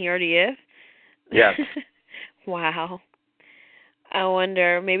obnoxious than he already is? Yeah. Wow. I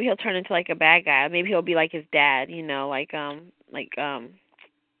wonder, maybe he'll turn into like a bad guy. Maybe he'll be like his dad, you know, like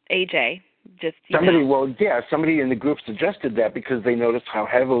AJ. Just somebody in the group suggested that because they noticed how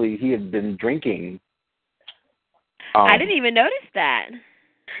heavily he had been drinking. I didn't even notice that.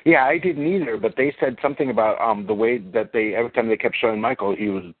 Yeah, I didn't either, but they said something about the way that every time they kept showing Michael, he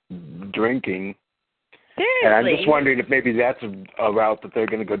was drinking. Seriously? And I'm just wondering if maybe that's a route that they're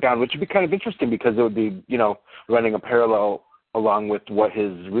going to go down, which would be kind of interesting because it would be, you know, running a parallel along with what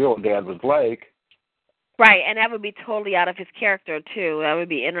his real dad was like. Right, and that would be totally out of his character, too. That would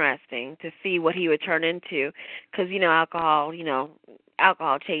be interesting to see what he would turn into because, you know, alcohol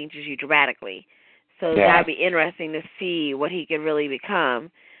changes you dramatically. So that would be interesting to see what he could really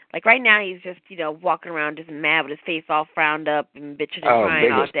become. Like right now he's just, you know, walking around just mad with his face all frowned up and bitching and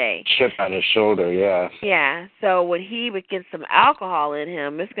crying all day. Chip on his shoulder, yeah. Yeah, so when he would get some alcohol in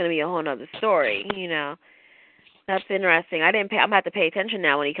him, it's going to be a whole other story, you know. That's interesting. I'm going to have to pay attention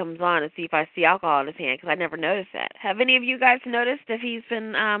now when he comes on and see if I see alcohol in his hand because I never noticed that. Have any of you guys noticed if he's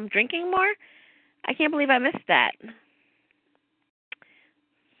been drinking more? I can't believe I missed that.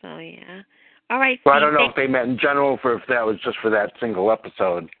 So, yeah. All right, Steve. Well, I don't know if they meant in general or if that was just for that single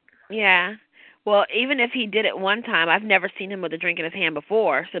episode. Yeah. Well, even if he did it one time, I've never seen him with a drink in his hand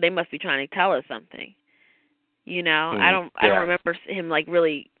before, so they must be trying to tell us something. You know, I don't remember him like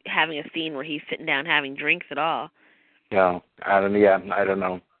really having a scene where he's sitting down having drinks at all. No, I don't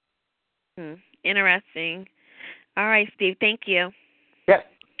know. Interesting. All right, Steve, thank you. Yeah.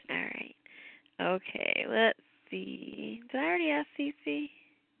 All right. Okay, let's see. Did I already ask Cece?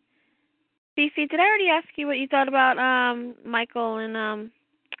 Cece, did I already ask you what you thought about Michael and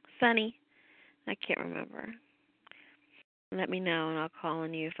Sonny? I can't remember. Let me know, and I'll call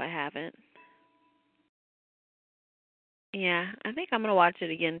on you if I haven't. Yeah, I think I'm going to watch it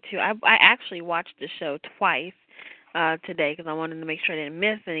again, too. I actually watched the show twice today because I wanted to make sure I didn't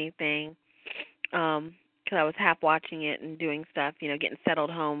miss anything because I was half watching it and doing stuff, you know, getting settled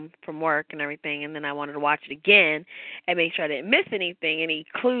home from work and everything, and then I wanted to watch it again and make sure I didn't miss anything, any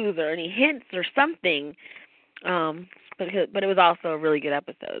clues or any hints or something. But it was also a really good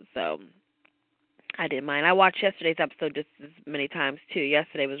episode, so I didn't mind. I watched yesterday's episode just as many times, too.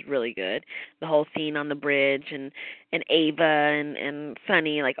 Yesterday was really good. The whole scene on the bridge and Ava and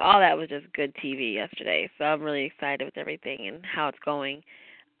Sonny, like all that was just good TV yesterday. So I'm really excited with everything and how it's going.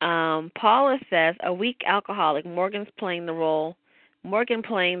 Paula says, a weak alcoholic. Morgan playing the role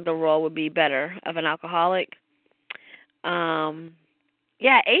would be better of an alcoholic.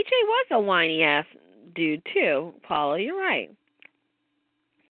 Yeah, AJ was a whiny-ass dude, too, Paula. You're right.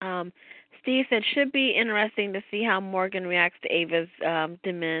 Steve said, should be interesting to see how Morgan reacts to Ava's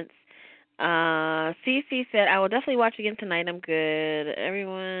demence. Cece said, I will definitely watch again tonight. I'm good.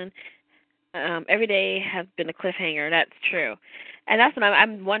 Everyone, every day has been a cliffhanger. That's true. And that's what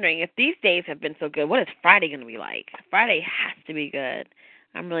I'm wondering. If these days have been so good, what is Friday going to be like? Friday has to be good.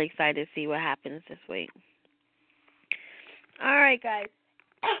 I'm really excited to see what happens this week. All right, guys.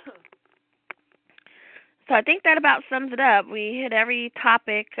 So I think that about sums it up. We hit every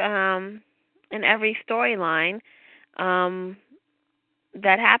topic and every storyline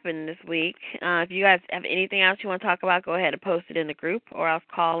that happened this week. If you guys have anything else you want to talk about, go ahead and post it in the group, or else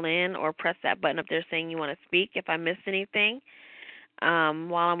call in or press that button up there saying you want to speak if I missed anything.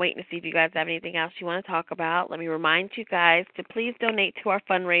 While I'm waiting to see if you guys have anything else you want to talk about, let me remind you guys to please donate to our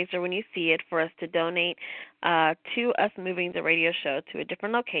fundraiser when you see it, for us to donate to us moving the radio show to a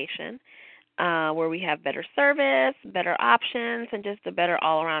different location where we have better service, better options, and just a better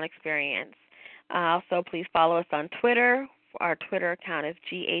all-around experience. Also, please follow us on Twitter. Our Twitter account is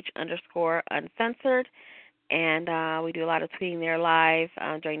GH_Uncensored, and we do a lot of tweeting there live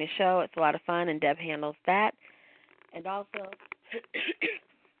during the show. It's a lot of fun, and Deb handles that. And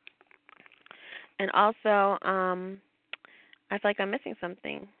also, I feel like I'm missing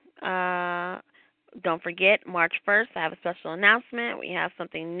something. Don't forget, March 1st, I have a special announcement. We have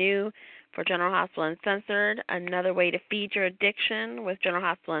something new for General Hospital Uncensored, another way to feed your addiction with General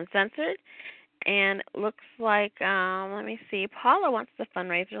Hospital Uncensored. And it looks like, let me see, Paula wants the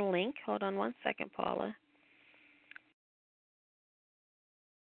fundraiser link. Hold on one second, Paula.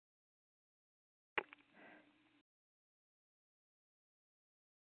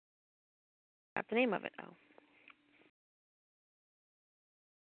 Got the name of it, though.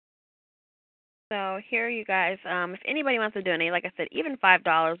 So here, you guys, if anybody wants to donate, like I said, even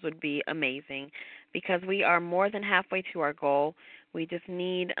 $5 would be amazing, because we are more than halfway to our goal. We just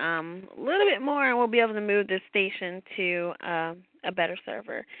need a little bit more, and we'll be able to move this station to a better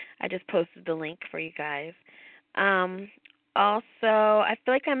server. I just posted the link for you guys. Also, I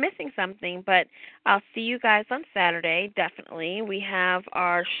feel like I'm missing something, but I'll see you guys on Saturday, definitely. We have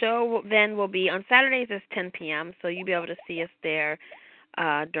our show then will be on Saturdays at 10 p.m., so you'll be able to see us there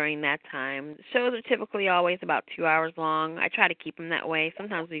during that time. Shows are typically always about 2 hours long. I try to keep them that way.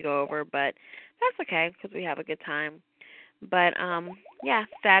 Sometimes we go over, but that's okay because we have a good time. But, yeah,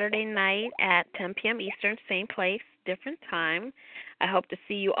 Saturday night at 10 p.m. Eastern, same place, different time. I hope to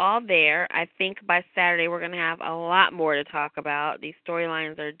see you all there. I think by Saturday we're going to have a lot more to talk about. These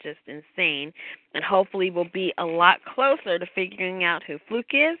storylines are just insane, and hopefully we'll be a lot closer to figuring out who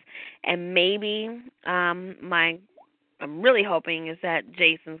Fluke is, and maybe I'm really hoping is that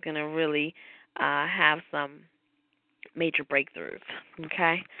Jason's going to really have some major breakthroughs,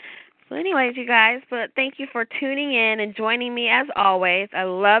 okay? So anyways, you guys, but thank you for tuning in and joining me as always. I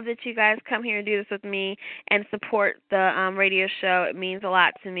love that you guys come here and do this with me and support the radio show. It means a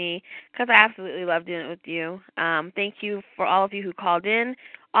lot to me because I absolutely love doing it with you. Thank you for all of you who called in.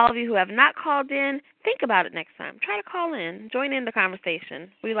 All of you who have not called in, think about it next time. Try to call in. Join in the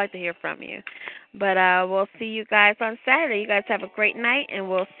conversation. We'd like to hear from you. But we'll see you guys on Saturday. You guys have a great night, and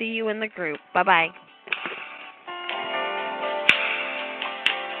we'll see you in the group. Bye-bye.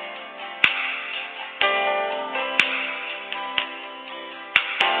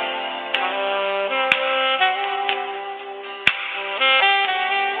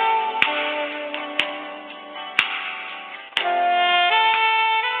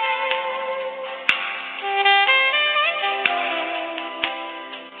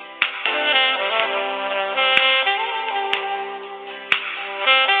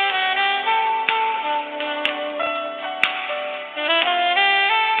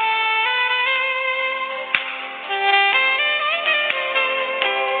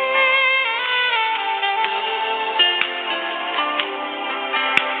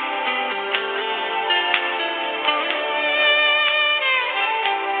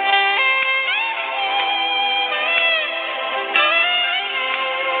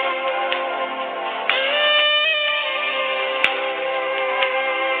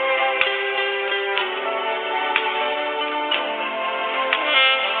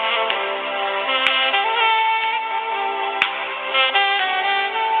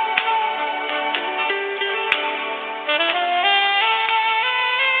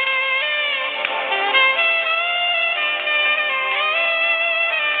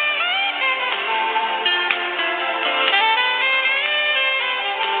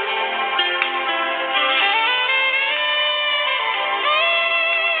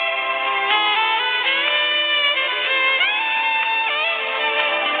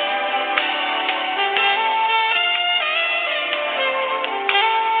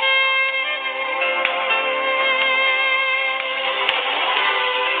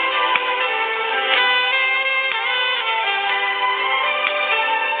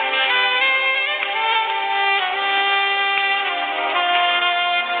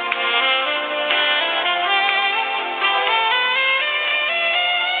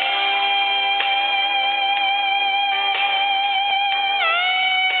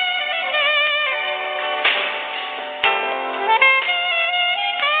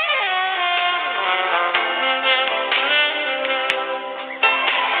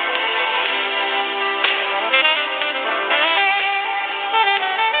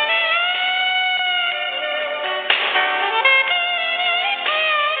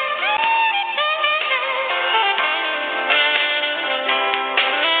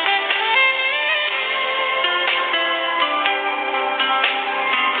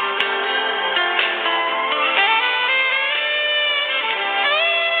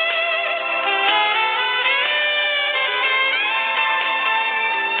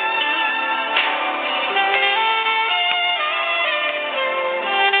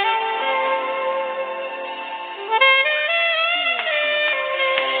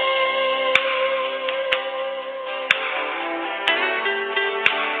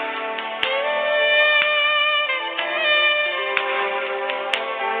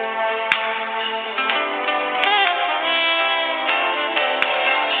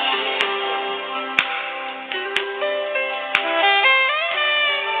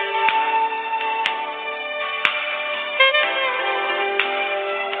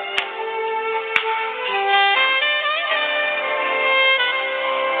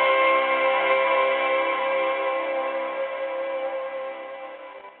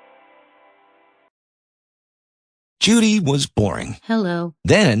 Judy was boring. Hello.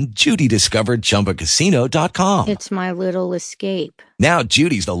 Then Judy discovered ChumbaCasino.com. It's my little escape. Now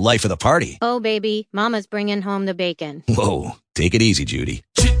Judy's the life of the party. Oh, baby, mama's bringing home the bacon. Whoa, take it easy, Judy.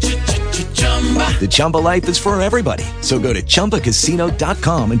 The Chumba life is for everybody. So go to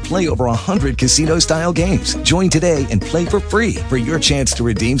ChumbaCasino.com and play over 100 casino-style games. Join today and play for free for your chance to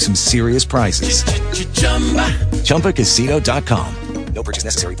redeem some serious prizes. ChumbaCasino.com. No purchase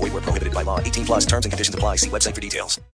necessary. Void where prohibited by law. 18 plus terms and conditions apply. See website for details.